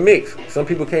 you in the mix. Some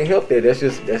people can't help that.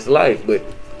 That's life. But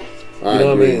you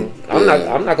know what I mean?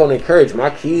 I'm not gonna encourage my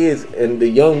kids and the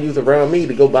young youth around me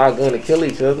to go buy a gun and kill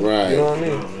each other. Right. You know what I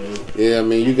mean? Yeah, I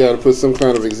mean, you got to put some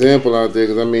kind of example out there,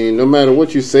 because I mean, no matter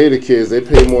what you say to kids, they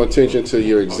pay more attention to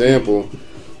your example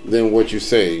than what you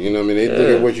say. You know what I mean? They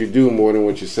look at what you do more than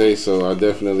what you say. So I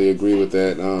definitely agree with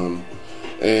that.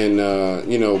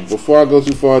 You know, before I go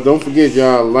too far, don't forget,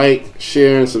 y'all, like,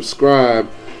 share, and subscribe.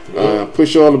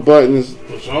 Push all the buttons.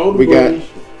 We got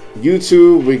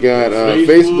YouTube, we got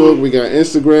Facebook, we got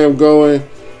Instagram going.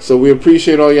 So we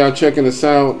appreciate all y'all checking us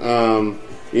out.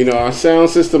 You know, our sound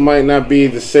system might not be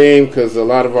the same because a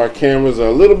lot of our cameras are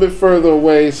a little bit further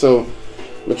away. So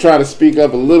we'll try to speak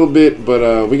up a little bit,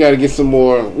 but we got to get some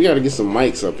more. We got to get some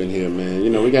mics up in here, man. You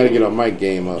know, we got to get our mic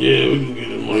game up. Yeah, we can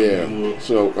get a mic game up.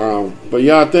 So, but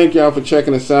y'all, thank y'all for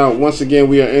checking us out. Once again,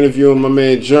 we are interviewing my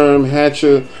man Jerm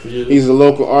Hatcha. Yeah. He's a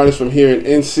local artist from here in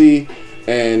NC.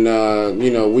 And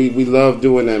you know, we love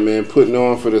doing that, man. Putting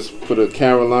on for the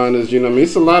Carolinas. You know what I mean?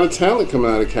 It's a lot of talent coming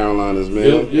out of Carolinas,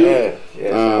 man. Yeah.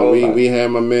 We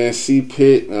had my man C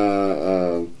Pitt.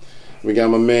 We got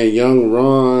my man Young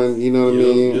Ron. You know what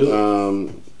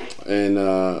I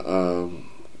mean?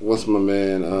 What's my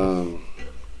man?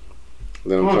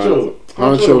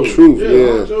 Honcho Truth,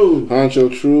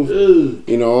 Honcho Truth.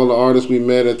 You know, all the artists we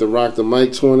met at the Rock the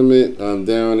Mic tournament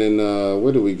down in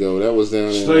where did we go? That was down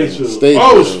in Statesville.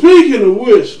 Oh, speaking of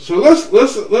which, so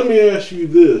let me ask you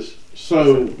this.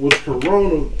 So with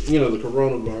Corona, you know, the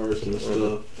coronavirus and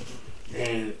stuff,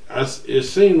 and it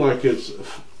seemed like it's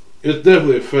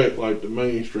definitely affect like the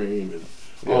mainstream and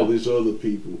all these other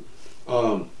people.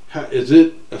 How is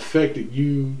it affected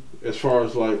you as far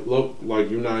as like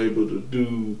you're not able to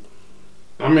do?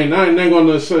 I mean, I ain't going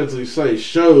to necessarily say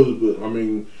shows, but I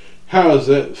mean, how has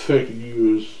that affected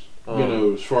you as you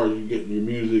know, as far as you getting your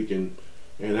music and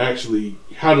actually,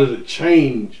 how did it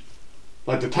change,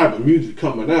 like the type of music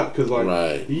coming out? Because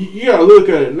like you got to look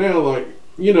at it now, like,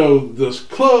 you know, this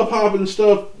club hopping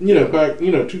stuff, you know, back,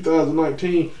 you know,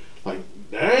 2019, like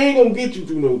that ain't gonna get you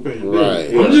through no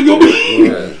pandemic. I'm just gonna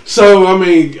be. So I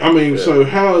mean, so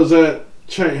how is that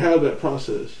change? How that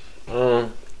process?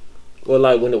 Well,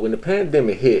 like when the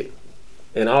pandemic hit,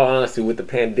 in all honesty, with the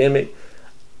pandemic,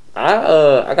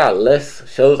 I got less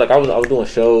shows. Like I was doing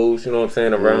shows, you know what I'm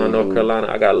saying, around North Carolina.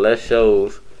 I got less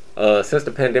shows. Since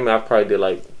the pandemic, I probably did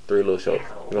like 3 little shows.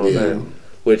 You know what I'm saying?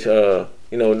 Which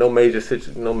you know, no major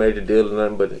deal or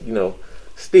nothing, but you know,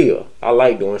 still I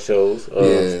like doing shows,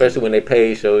 especially when they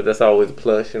pay shows. That's always a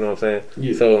plus. You know what I'm saying?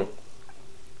 Yeah. So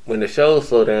when the shows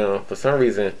slow down, for some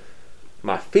reason,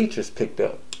 my features picked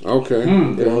up. Okay. You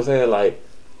know what I'm saying? Like,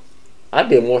 I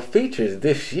did more features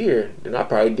this year than I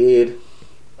probably did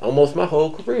almost my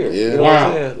whole career. Yeah. You know what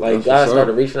I'm saying? Like, that's guys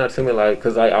started reaching out to me, like,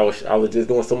 because I was just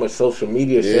doing so much social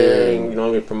media sharing, you know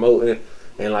what I mean, promoting,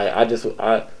 and like I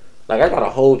got a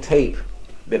whole tape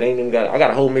that ain't even got. I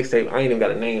got a whole mixtape. I ain't even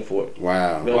got a name for it.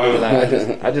 Wow. You know what I mean?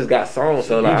 Like I just got songs.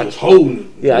 So like I just holding it.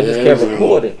 Yeah, I just kept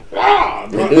recording. Wow.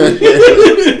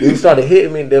 Dude started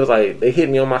hitting me. They hit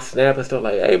me on my Snap and stuff.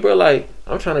 Like, hey, bro, like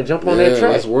I'm trying to jump on that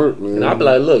track. That's work, man. And I'd be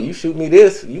like, look, you shoot me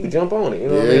this, you can jump on it. You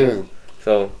know what I mean?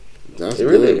 So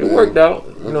it worked out.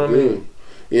 You know what I mean?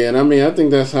 Yeah, and I mean, I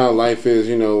think that's how life is.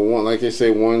 You know, like they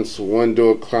say, once one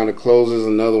door kind of closes,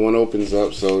 another one opens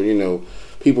up. So you know,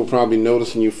 people probably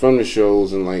noticing you from the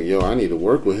shows and like, yo, I need to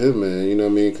work with him, man. You know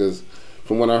what I mean? Because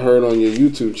from what I heard on your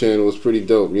YouTube channel, it was pretty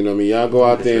dope. You know what I mean? Y'all go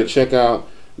out there and check out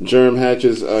Jerm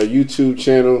Hatcha's YouTube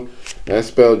channel. That's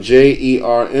spelled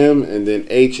JERM and then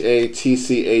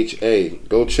HATCHA.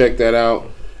 Go check that out.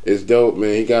 It's dope,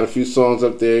 man. He got a few songs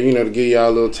up there, you know, to give y'all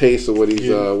a little taste of what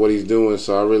he's doing.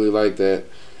 So I really like that.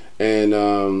 And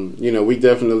you know, we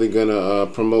definitely gonna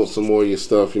promote some more of your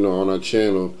stuff, you know, on our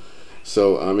channel.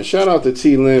 So and shout out to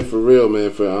T Lynn for real,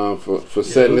 man, for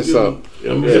setting this up.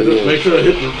 Make sure I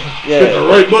hit the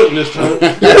right button this time.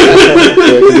 If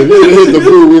you hit the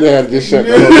boo, we'd have just shut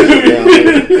the whole thing down.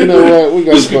 You know what? We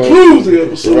got to close the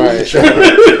episode. Right.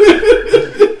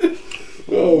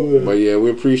 But yeah, we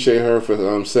appreciate her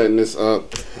for setting this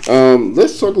up.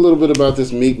 Let's talk a little bit about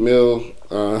this Meek Mill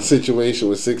situation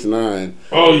with 6ix9ine.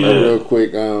 Oh yeah. Real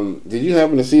quick. Did you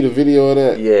happen to see the video of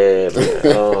that? Yeah.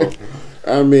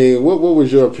 I mean, what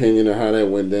was your opinion of how that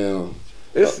went down?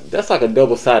 That's like a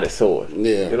double-sided sword.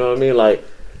 Yeah. You know what I mean? Like,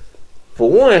 for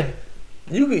one,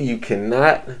 You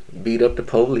cannot beat up the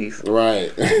police.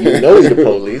 Right. You know you're the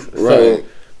police. Right. So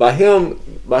by him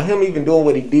even doing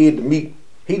what he did to Meek,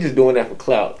 he just doing that for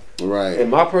clout. Right. In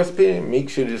my personal opinion, Meek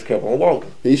should have just kept on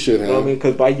walking. He should have. You know what I mean?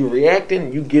 Because by you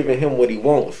reacting, you giving him what he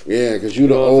wants. Yeah, because you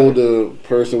the older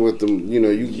person with the,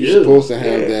 you're supposed to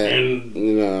have that.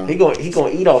 And, He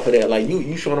gonna eat off of that. Like,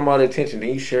 you showing him all the attention, then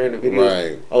you sharing the video.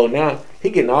 Right. Oh, now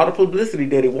he getting all the publicity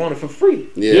that he wanted for free.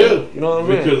 Yeah. You know what I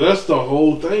mean? Because that's the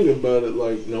whole thing about it.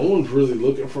 Like, no one's really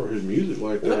looking for his music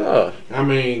like that. No. I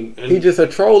mean... he just a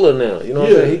troller now. You know what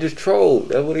I'm saying? He just trolled.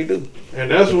 That's what he do.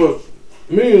 And that's what...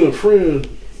 Me and a friend...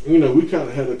 we kind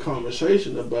of had a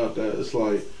conversation about that. It's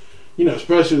like,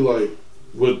 especially like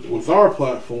with our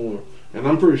platform, and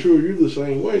I'm pretty sure you're the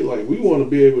same way. Like, we want to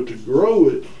be able to grow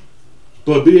it,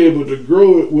 but be able to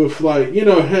grow it with like,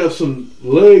 have some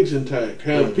legs intact,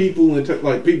 have people intact,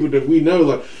 like people that we know,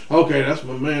 like, okay, that's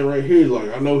my man right here.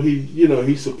 Like, I know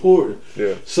he's supporting.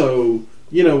 Yeah. So,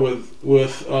 with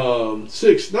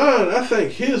 6ix9ine, I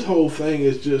think his whole thing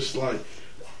is just like,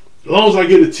 as long as I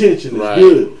get attention, it's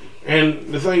good.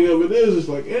 And the thing of it is, it's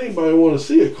like anybody want to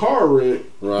see a car wreck,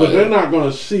 but they're not going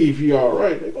to see if you're all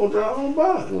right. They're going to drive on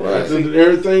by. Right.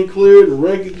 Everything clear, the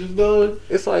wreckage is done.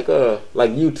 It's like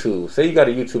YouTube. Say you got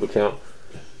a YouTube account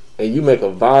and you make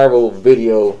a viral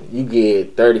video, you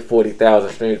get 30,000, 40,000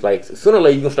 streams. Like, sooner or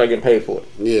later, you're going to start getting paid for it.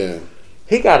 Yeah.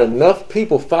 He got enough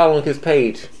people following his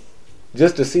page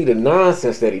just to see the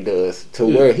nonsense that he does, to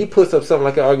where he puts up something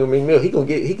like an argument with Meek Mill,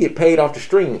 he get paid off the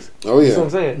streams. Oh yeah, you know what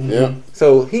I'm saying? Yeah.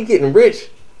 So he getting rich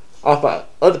off of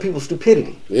other people's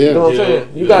stupidity. Yeah. You know what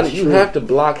I'm saying? You have to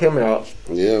block him out.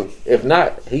 Yeah. If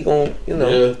not, he gonna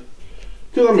Yeah.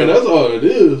 Because that's all it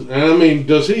is. And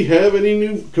does he have any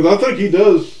new? Because I think he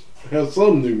does have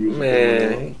some new music.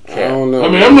 Man, I don't know.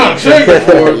 I'm not checking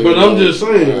for it, but I'm just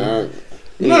saying.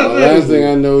 The last thing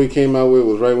I know he came out with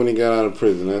was right when he got out of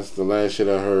prison. That's the last shit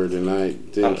I heard, and I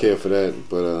didn't care for that.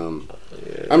 But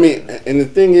and the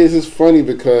thing is, it's funny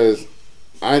because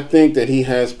I think that he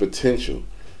has potential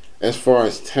as far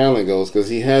as talent goes, because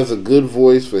he has a good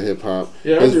voice for hip hop.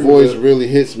 Yeah, his voice really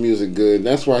hits music good.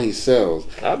 That's why he sells.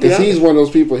 Because he's one of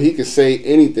those people, he can say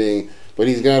anything, but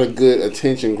he's got a good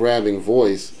attention grabbing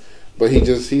voice. But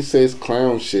he says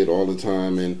clown shit all the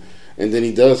time, and then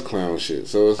he does clown shit.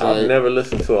 So it's I've never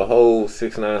listened to a whole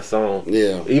 6ix9ine song.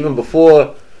 Yeah. Even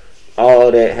before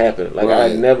all that happened. Like,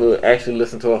 I never actually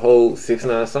listened to a whole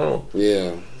 6ix9ine song.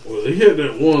 Yeah. Well, he had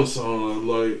that one song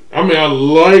I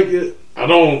like it. I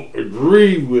don't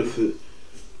agree with it.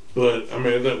 But,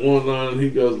 that one line, he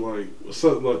goes like,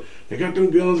 something like, they got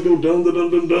them guns go dum da dum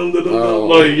dum dum da dum dum.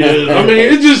 Like, yeah.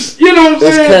 It just, you know what I'm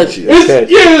saying? Catchy. It's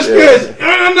catchy. Yeah, it's catchy.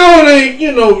 I know it ain't,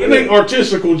 it ain't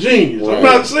artistical genius. Right. I'm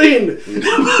not saying it. But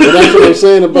that's what I'm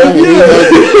saying about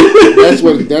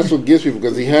him. That's what gets people,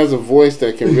 because he has a voice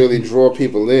that can really draw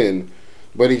people in.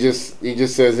 But he just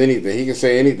says anything. He can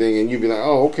say anything, and you be like,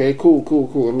 oh, okay, cool.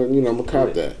 I'm gonna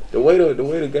cop that. The way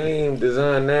the game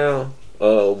designed now,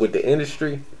 with the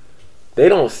industry, they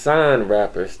don't sign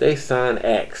rappers, they sign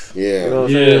acts. Yeah. You know what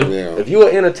I'm saying? Yeah. If you're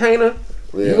an entertainer,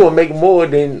 you're going to make more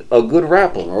than a good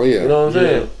rapper. Oh, yeah. You know what I'm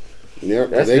saying? Yeah,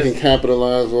 they can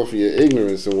capitalize off of your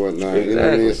ignorance and whatnot. Exactly. You know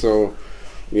what I mean? So,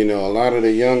 a lot of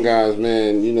the young guys,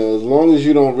 man, as long as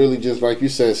you don't really just, like you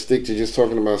said, stick to just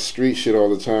talking about street shit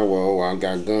all the time. Well, I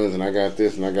got guns and I got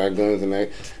this and I got guns and that.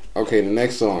 Okay, the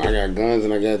next song, I got guns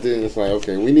and I got this. It's like,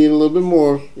 okay, we need a little bit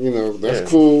more. That's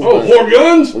cool. Oh, more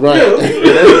guns? Right. Yeah.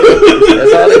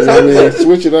 That's all they talk about.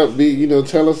 Switch it up.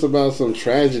 Tell us about some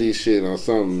tragedy shit or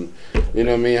something. You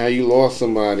know what I mean? How you lost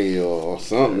somebody or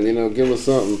something. Give us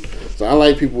something. So I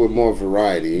like people with more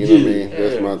variety. You know what I mean?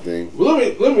 That's my thing. Well,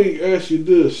 let me ask you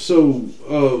this. So,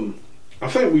 I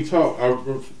think I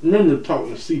remember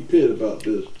talking to C. Pitt about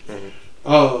this.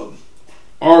 Mm-hmm.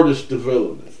 Artist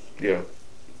development. Yeah.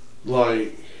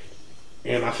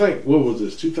 And I think, what was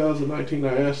this, 2019,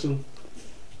 I asked him,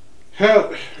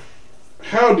 how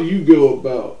do you go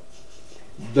about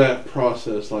that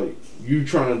process? Like, you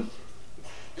trying,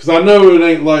 because I know it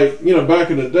ain't like,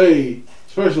 back in the day,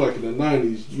 especially like in the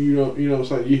 90s, you know what I'm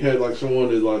saying, you had like someone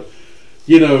that like,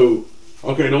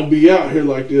 okay, don't be out here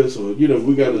like this, or, we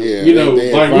gotta, we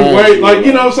wait, like,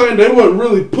 you know what I'm saying, they weren't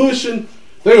really pushing.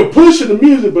 They were pushing the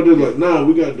music, but they're like, nah,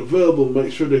 we got to develop him,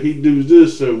 make sure that he does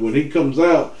this, so when he comes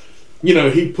out,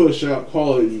 he push out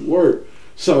quality work.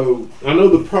 So I know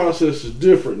the process is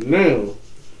different now.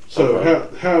 So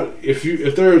how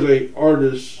if there's a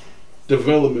artist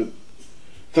development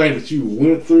thing that you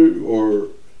went through or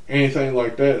anything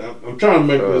like that, I'm trying to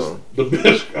make this the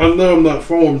best. I know I'm not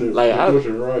forming it. Like,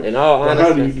 right. In all honesty,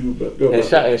 how do you do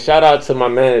that? And shout out to my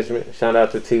management. Shout out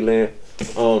to T-Lynn.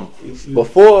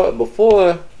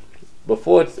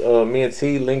 Before me and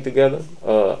T linked together,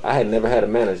 I had never had a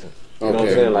manager. You know what I'm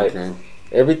saying? Like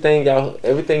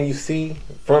everything you see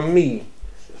from me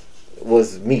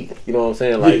was me. You know what I'm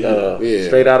saying? Like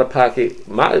straight out of pocket.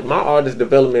 My artist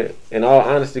development, in all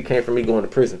honesty, came from me going to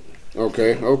prison.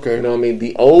 Okay. You know what I mean?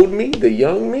 The old me, the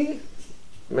young me,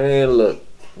 man, look,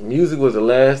 music was the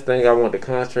last thing I wanted to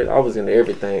concentrate. I was into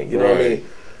everything. You know what I mean?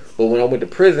 But when I went to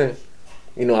prison,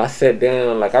 you know, I sat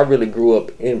down, like I really grew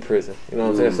up in prison. You know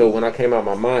what I'm saying? So when I came out,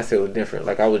 my mindset was different.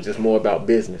 Like I was just more about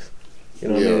business. You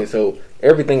know what I mean? So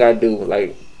everything I do,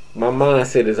 like my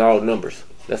mindset is all numbers.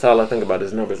 That's all I think about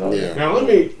is numbers all day. Now let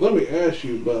me ask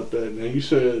you about that. Now you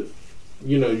said,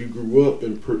 you know, you grew up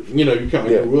in you kind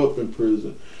of grew up in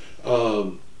prison.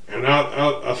 And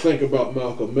I think about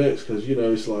Malcolm X because, you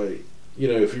know, it's like, you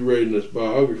know, if you're reading this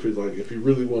biography, like if you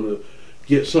really want to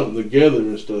get something together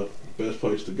and stuff, the best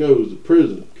place to go is the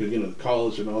prison because, you know,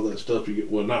 college and all that stuff you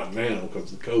get, well, not now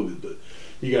because of COVID, but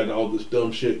you got all this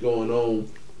dumb shit going on.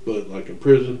 But like in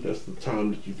prison, that's the time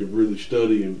that you can really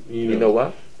study and, you know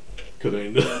why? Because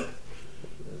ain't nothing.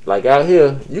 Like out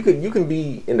here, you can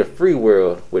be in the free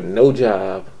world with no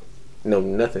job, no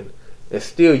nothing, and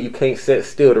still you can't sit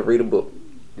still to read a book.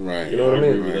 Right. You know what I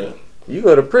mean? Right. You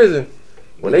go to prison,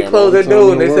 when they close that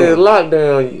door and they say it's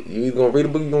lockdown, you either gonna read a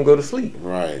book, you gonna go to sleep.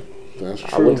 Right. That's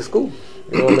true. I went to school.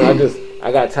 You know what I mean?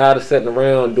 I got tired of sitting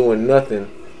around doing nothing,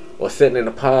 or sitting in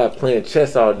the pod playing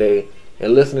chess all day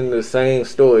and listening to the same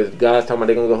stories. Guys talking about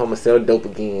they're gonna go home and sell dope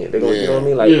again. They're gonna, you know what I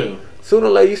mean? Like sooner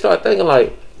or later you start thinking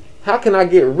like, how can I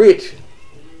get rich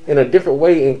in a different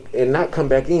way and not come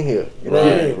back in here? You know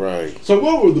what I mean? Right. So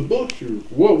what were the books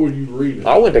what were you reading?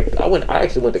 I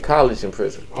actually went to college in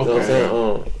prison. You know what I'm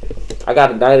saying? I got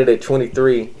indicted at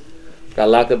 23, got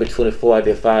locked up at 24. I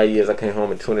did 5 years. I came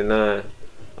home at 29.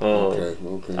 Okay.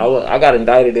 I got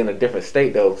indicted in a different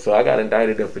state though, so I got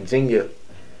indicted in Virginia.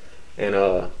 And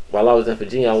while I was in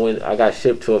Virginia, I got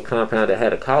shipped to a compound that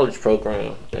had a college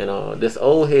program. And this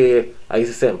old head I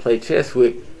used to sit and play chess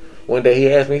with, one day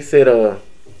he asked me, he said,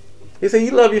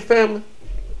 you love your family?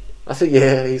 I said,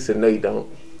 yeah. He said, no, you don't.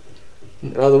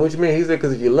 And I was like, what you mean? He said,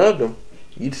 because if you loved them,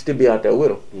 you'd still be out there with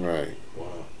them. Right.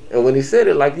 Wow. And when he said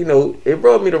it, like, you know, it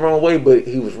rubbed me the wrong way, but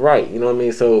he was right. You know what I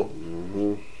mean? So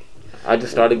I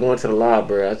just started going to the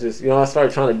library. I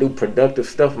started trying to do productive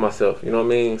stuff for myself. You know what I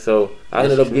mean? So I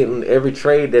ended up getting every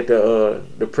trade that the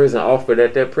prison offered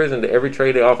at that prison. Every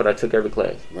trade they offered, I took every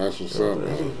class. That's what's up,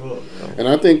 man. And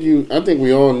I think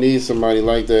we all need somebody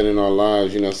like that in our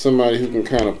lives. You know, somebody who can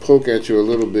kind of poke at you a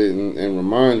little bit and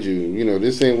remind you, you know,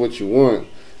 this ain't what you want.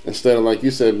 Instead of, like you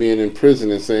said, being in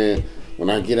prison and saying, when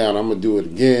I get out, I'm gonna do it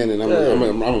again, and I'm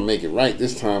gonna make it right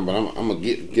this time, but I'm gonna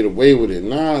get away with it.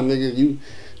 Nah, nigga, you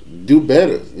do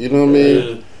better. You know what I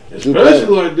mean?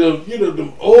 Especially like them, you know,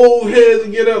 them old heads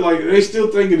that get out, like they still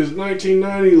thinking it's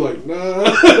 1990. Like,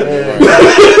 nah.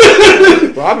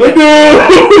 I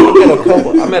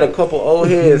met a couple old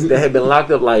heads that had been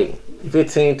locked up like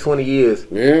 15, 20 years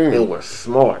and were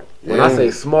smart. When I say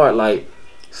smart, like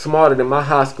smarter than my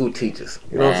high school teachers.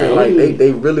 You know what I'm saying? Like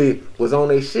they really was on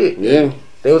their shit. Yeah.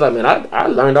 They was like, man, I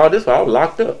learned all this while I was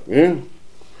locked up. Yeah.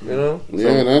 You know?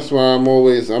 Yeah, that's why I'm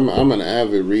an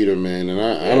avid reader, man, and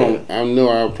I know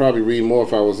I'll probably read more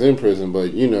if I was in prison,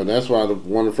 but you know, that's why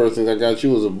one of the first things I got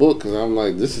you was a book, because I'm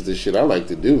like, this is the shit I like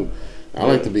to do. I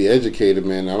like to be educated,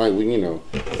 man. I like, you know,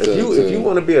 if you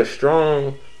want to be a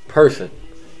strong person,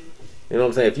 you know what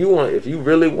I'm saying? If you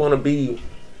really want to be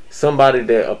somebody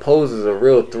that opposes a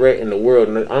real threat in the world,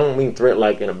 and I don't mean threat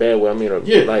like in a bad way, I mean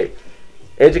like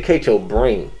educate your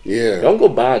brain. Yeah. Don't go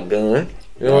buy a gun.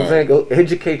 You know what I'm saying? Go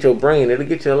educate your brain. It'll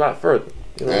get you a lot further.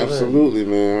 You know Absolutely,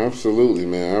 man. Absolutely,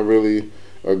 man. I really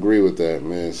agree with that,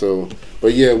 man. So,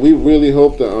 but yeah, we really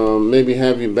hope to maybe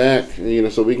have you back, you know,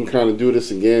 so we can kind of do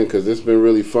this again, because it's been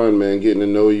really fun, man, getting to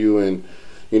know you. And,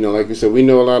 you know, like you said, we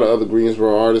know a lot of other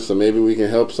Greensboro artists, so maybe we can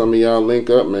help some of y'all link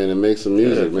up, man, and make some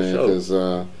music, man, because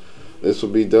this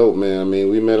would be dope, man. I mean,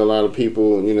 we met a lot of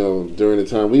people, you know, during the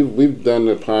time. We've done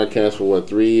the podcast for,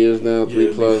 3 years now?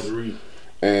 3 plus? 3.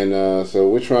 And so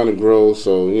we're trying to grow.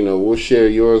 So, you know, we'll share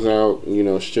yours out. You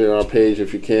know, share our page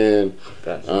if you can.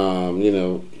 Gotcha. You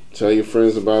know, tell your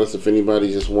friends about us if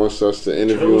anybody just wants us to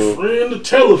interview them. Tell a friend to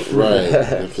tell a friend.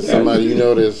 Right. And for somebody you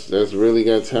know that's really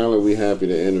got talent, we happy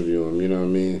to interview them. You know what I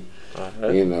mean?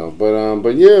 You know,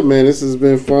 but yeah, man, this has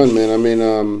been fun, man. I mean,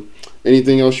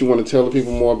 anything else you want to tell the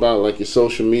people more about, like your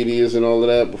social medias and all of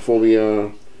that, before we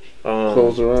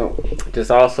close her out?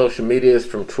 Just all social medias,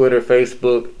 from Twitter,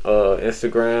 Facebook,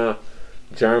 Instagram,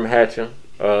 Jerm Hatcha.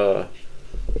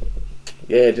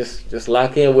 yeah, just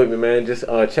lock in with me, man. Just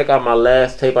check out my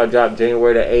last tape I dropped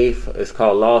January the 8th. It's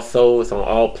called Lost Soul. It's on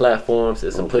all platforms.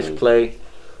 It's a push play.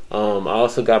 I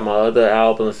also got my other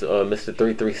albums, Mr.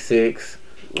 336,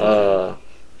 The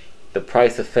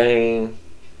Price of Fame.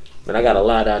 Man, I got a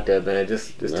lot out there, man.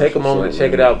 Just take a moment and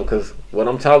check it out, because what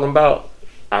I'm talking about,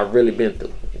 I've really been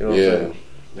through. You know what I'm saying?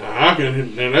 Now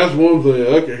and that's one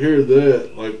thing I can hear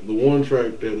that, like the one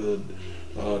track that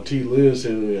T. Lynn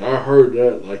sent me. I heard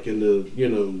that like in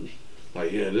the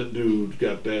like this dude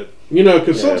got that,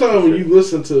 because sometimes when you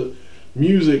listen to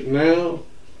music now,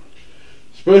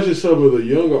 especially some of the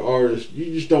younger artists,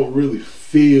 you just don't really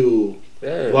feel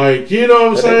like, you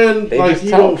know what I'm saying? They like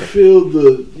you don't feel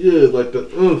the like the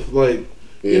like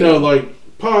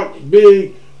like Pac,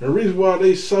 Big. The reason why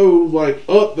they so like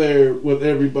up there with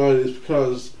everybody is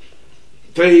because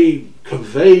they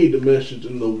conveyed the message,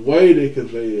 and the way they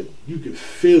conveyed it, you could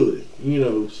feel it,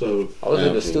 So I was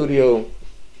in the studio,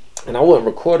 and I wasn't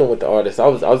recording with the artist. I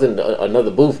was in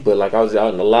another booth, but like I was out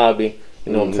in the lobby,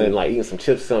 you know what I'm saying, like eating some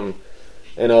chips, something,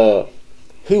 and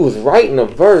he was writing a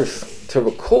verse to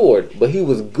record, but he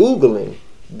was Googling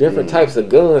different types of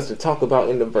guns to talk about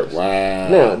in the verse. Wow.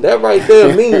 Now, that right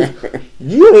there means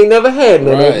you ain't never had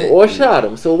none of them or shot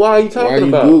them. So why are you talking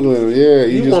about it? Googling them? Yeah,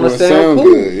 you just want to sound cool.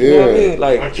 good. Yeah. You know what I mean?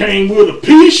 Like, I came with a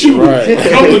pea shooter. Right. You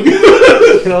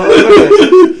know what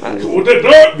I mean? With that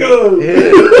dark gun. Yeah.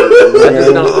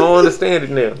 I don't understand it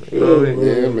now. You know what I mean?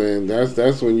 Yeah, man.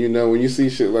 That's when when you see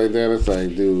shit like that, it's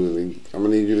like, dude, I'm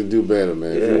gonna need you to do better,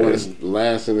 man. If you want to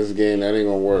last in this game, that ain't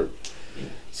gonna work.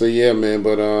 So yeah, man,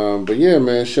 but yeah,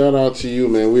 man, shout out to you,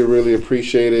 man. We really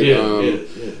appreciate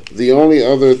it. The only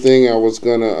other thing I was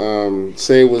gonna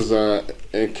say was,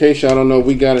 in case y'all don't know,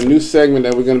 we got a new segment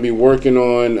that we're gonna be working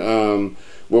on,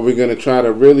 where we're gonna try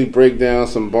to really break down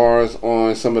some bars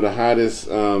on some of the hottest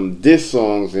diss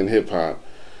songs in hip hop.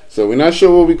 So we're not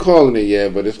sure what we're calling it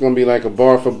yet, but it's gonna be like a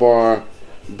bar for bar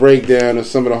breakdown of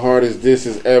some of the hardest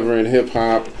disses ever in hip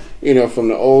hop. From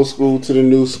the old school to the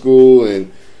new school,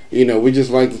 and we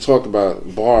just like to talk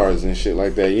about bars and shit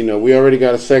like that. We already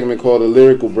got a segment called a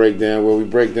lyrical breakdown, where we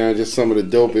break down just some of the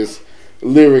dopest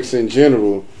lyrics in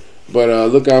general. But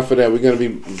look out for that. We're going to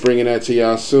be bringing that to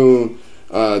y'all soon.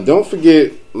 Don't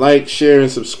forget, like, share, and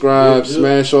subscribe.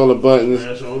 Smash all the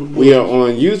buttons. We are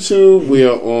on YouTube. We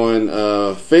are on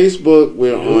Facebook.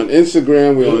 We are on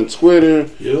Instagram. We are on Twitter.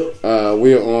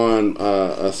 We are on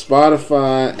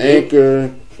Spotify,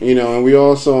 Anchor. And we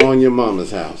also on your mama's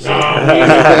house. We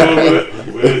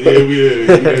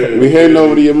heading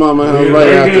over to your mama's house right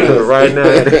after this. Right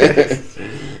now.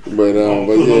 but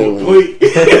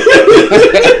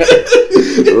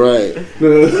right.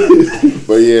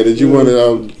 But yeah, did you want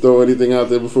to throw anything out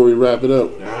there before we wrap it up?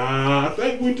 I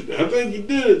think you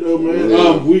did it though, man.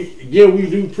 Yeah. We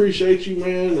do appreciate you,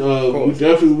 man. We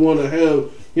definitely want to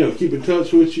have keep in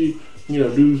touch with you.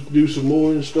 Do some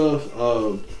more and stuff.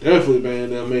 Definitely,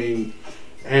 man. I mean,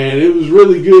 and it was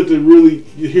really good to really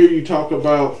hear you talk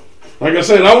about. Like I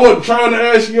said, I wasn't trying to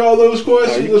ask you all those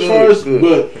questions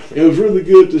but it was really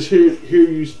good to hear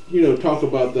you talk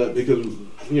about that, because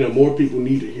more people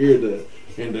need to hear that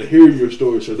and to hear your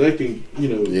story, so they can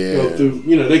go through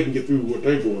they can get through what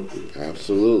they're going through.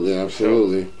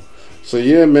 Absolutely. So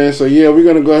yeah, man. So yeah, we're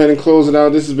gonna go ahead and close it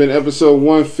out. This has been episode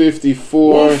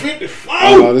 154.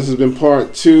 154. This has been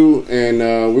part 2, and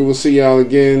we will see y'all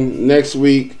again next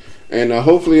week. And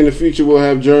hopefully in the future we'll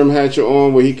have Jerm Hatcha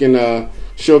on, where he can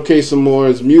showcase some more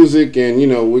of his music, and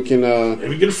we can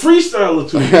maybe get a freestyle or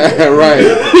two. Right.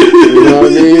 You know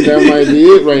what I mean? That might be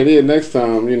it right here next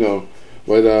time.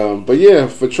 But yeah,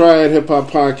 for Triad Hip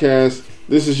Hop Podcast,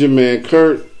 this is your man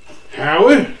Kurt,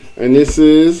 Howie, and this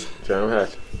is Jerm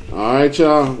Hatcha. All right,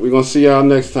 y'all. We're going to see y'all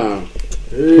next time.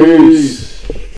 Peace.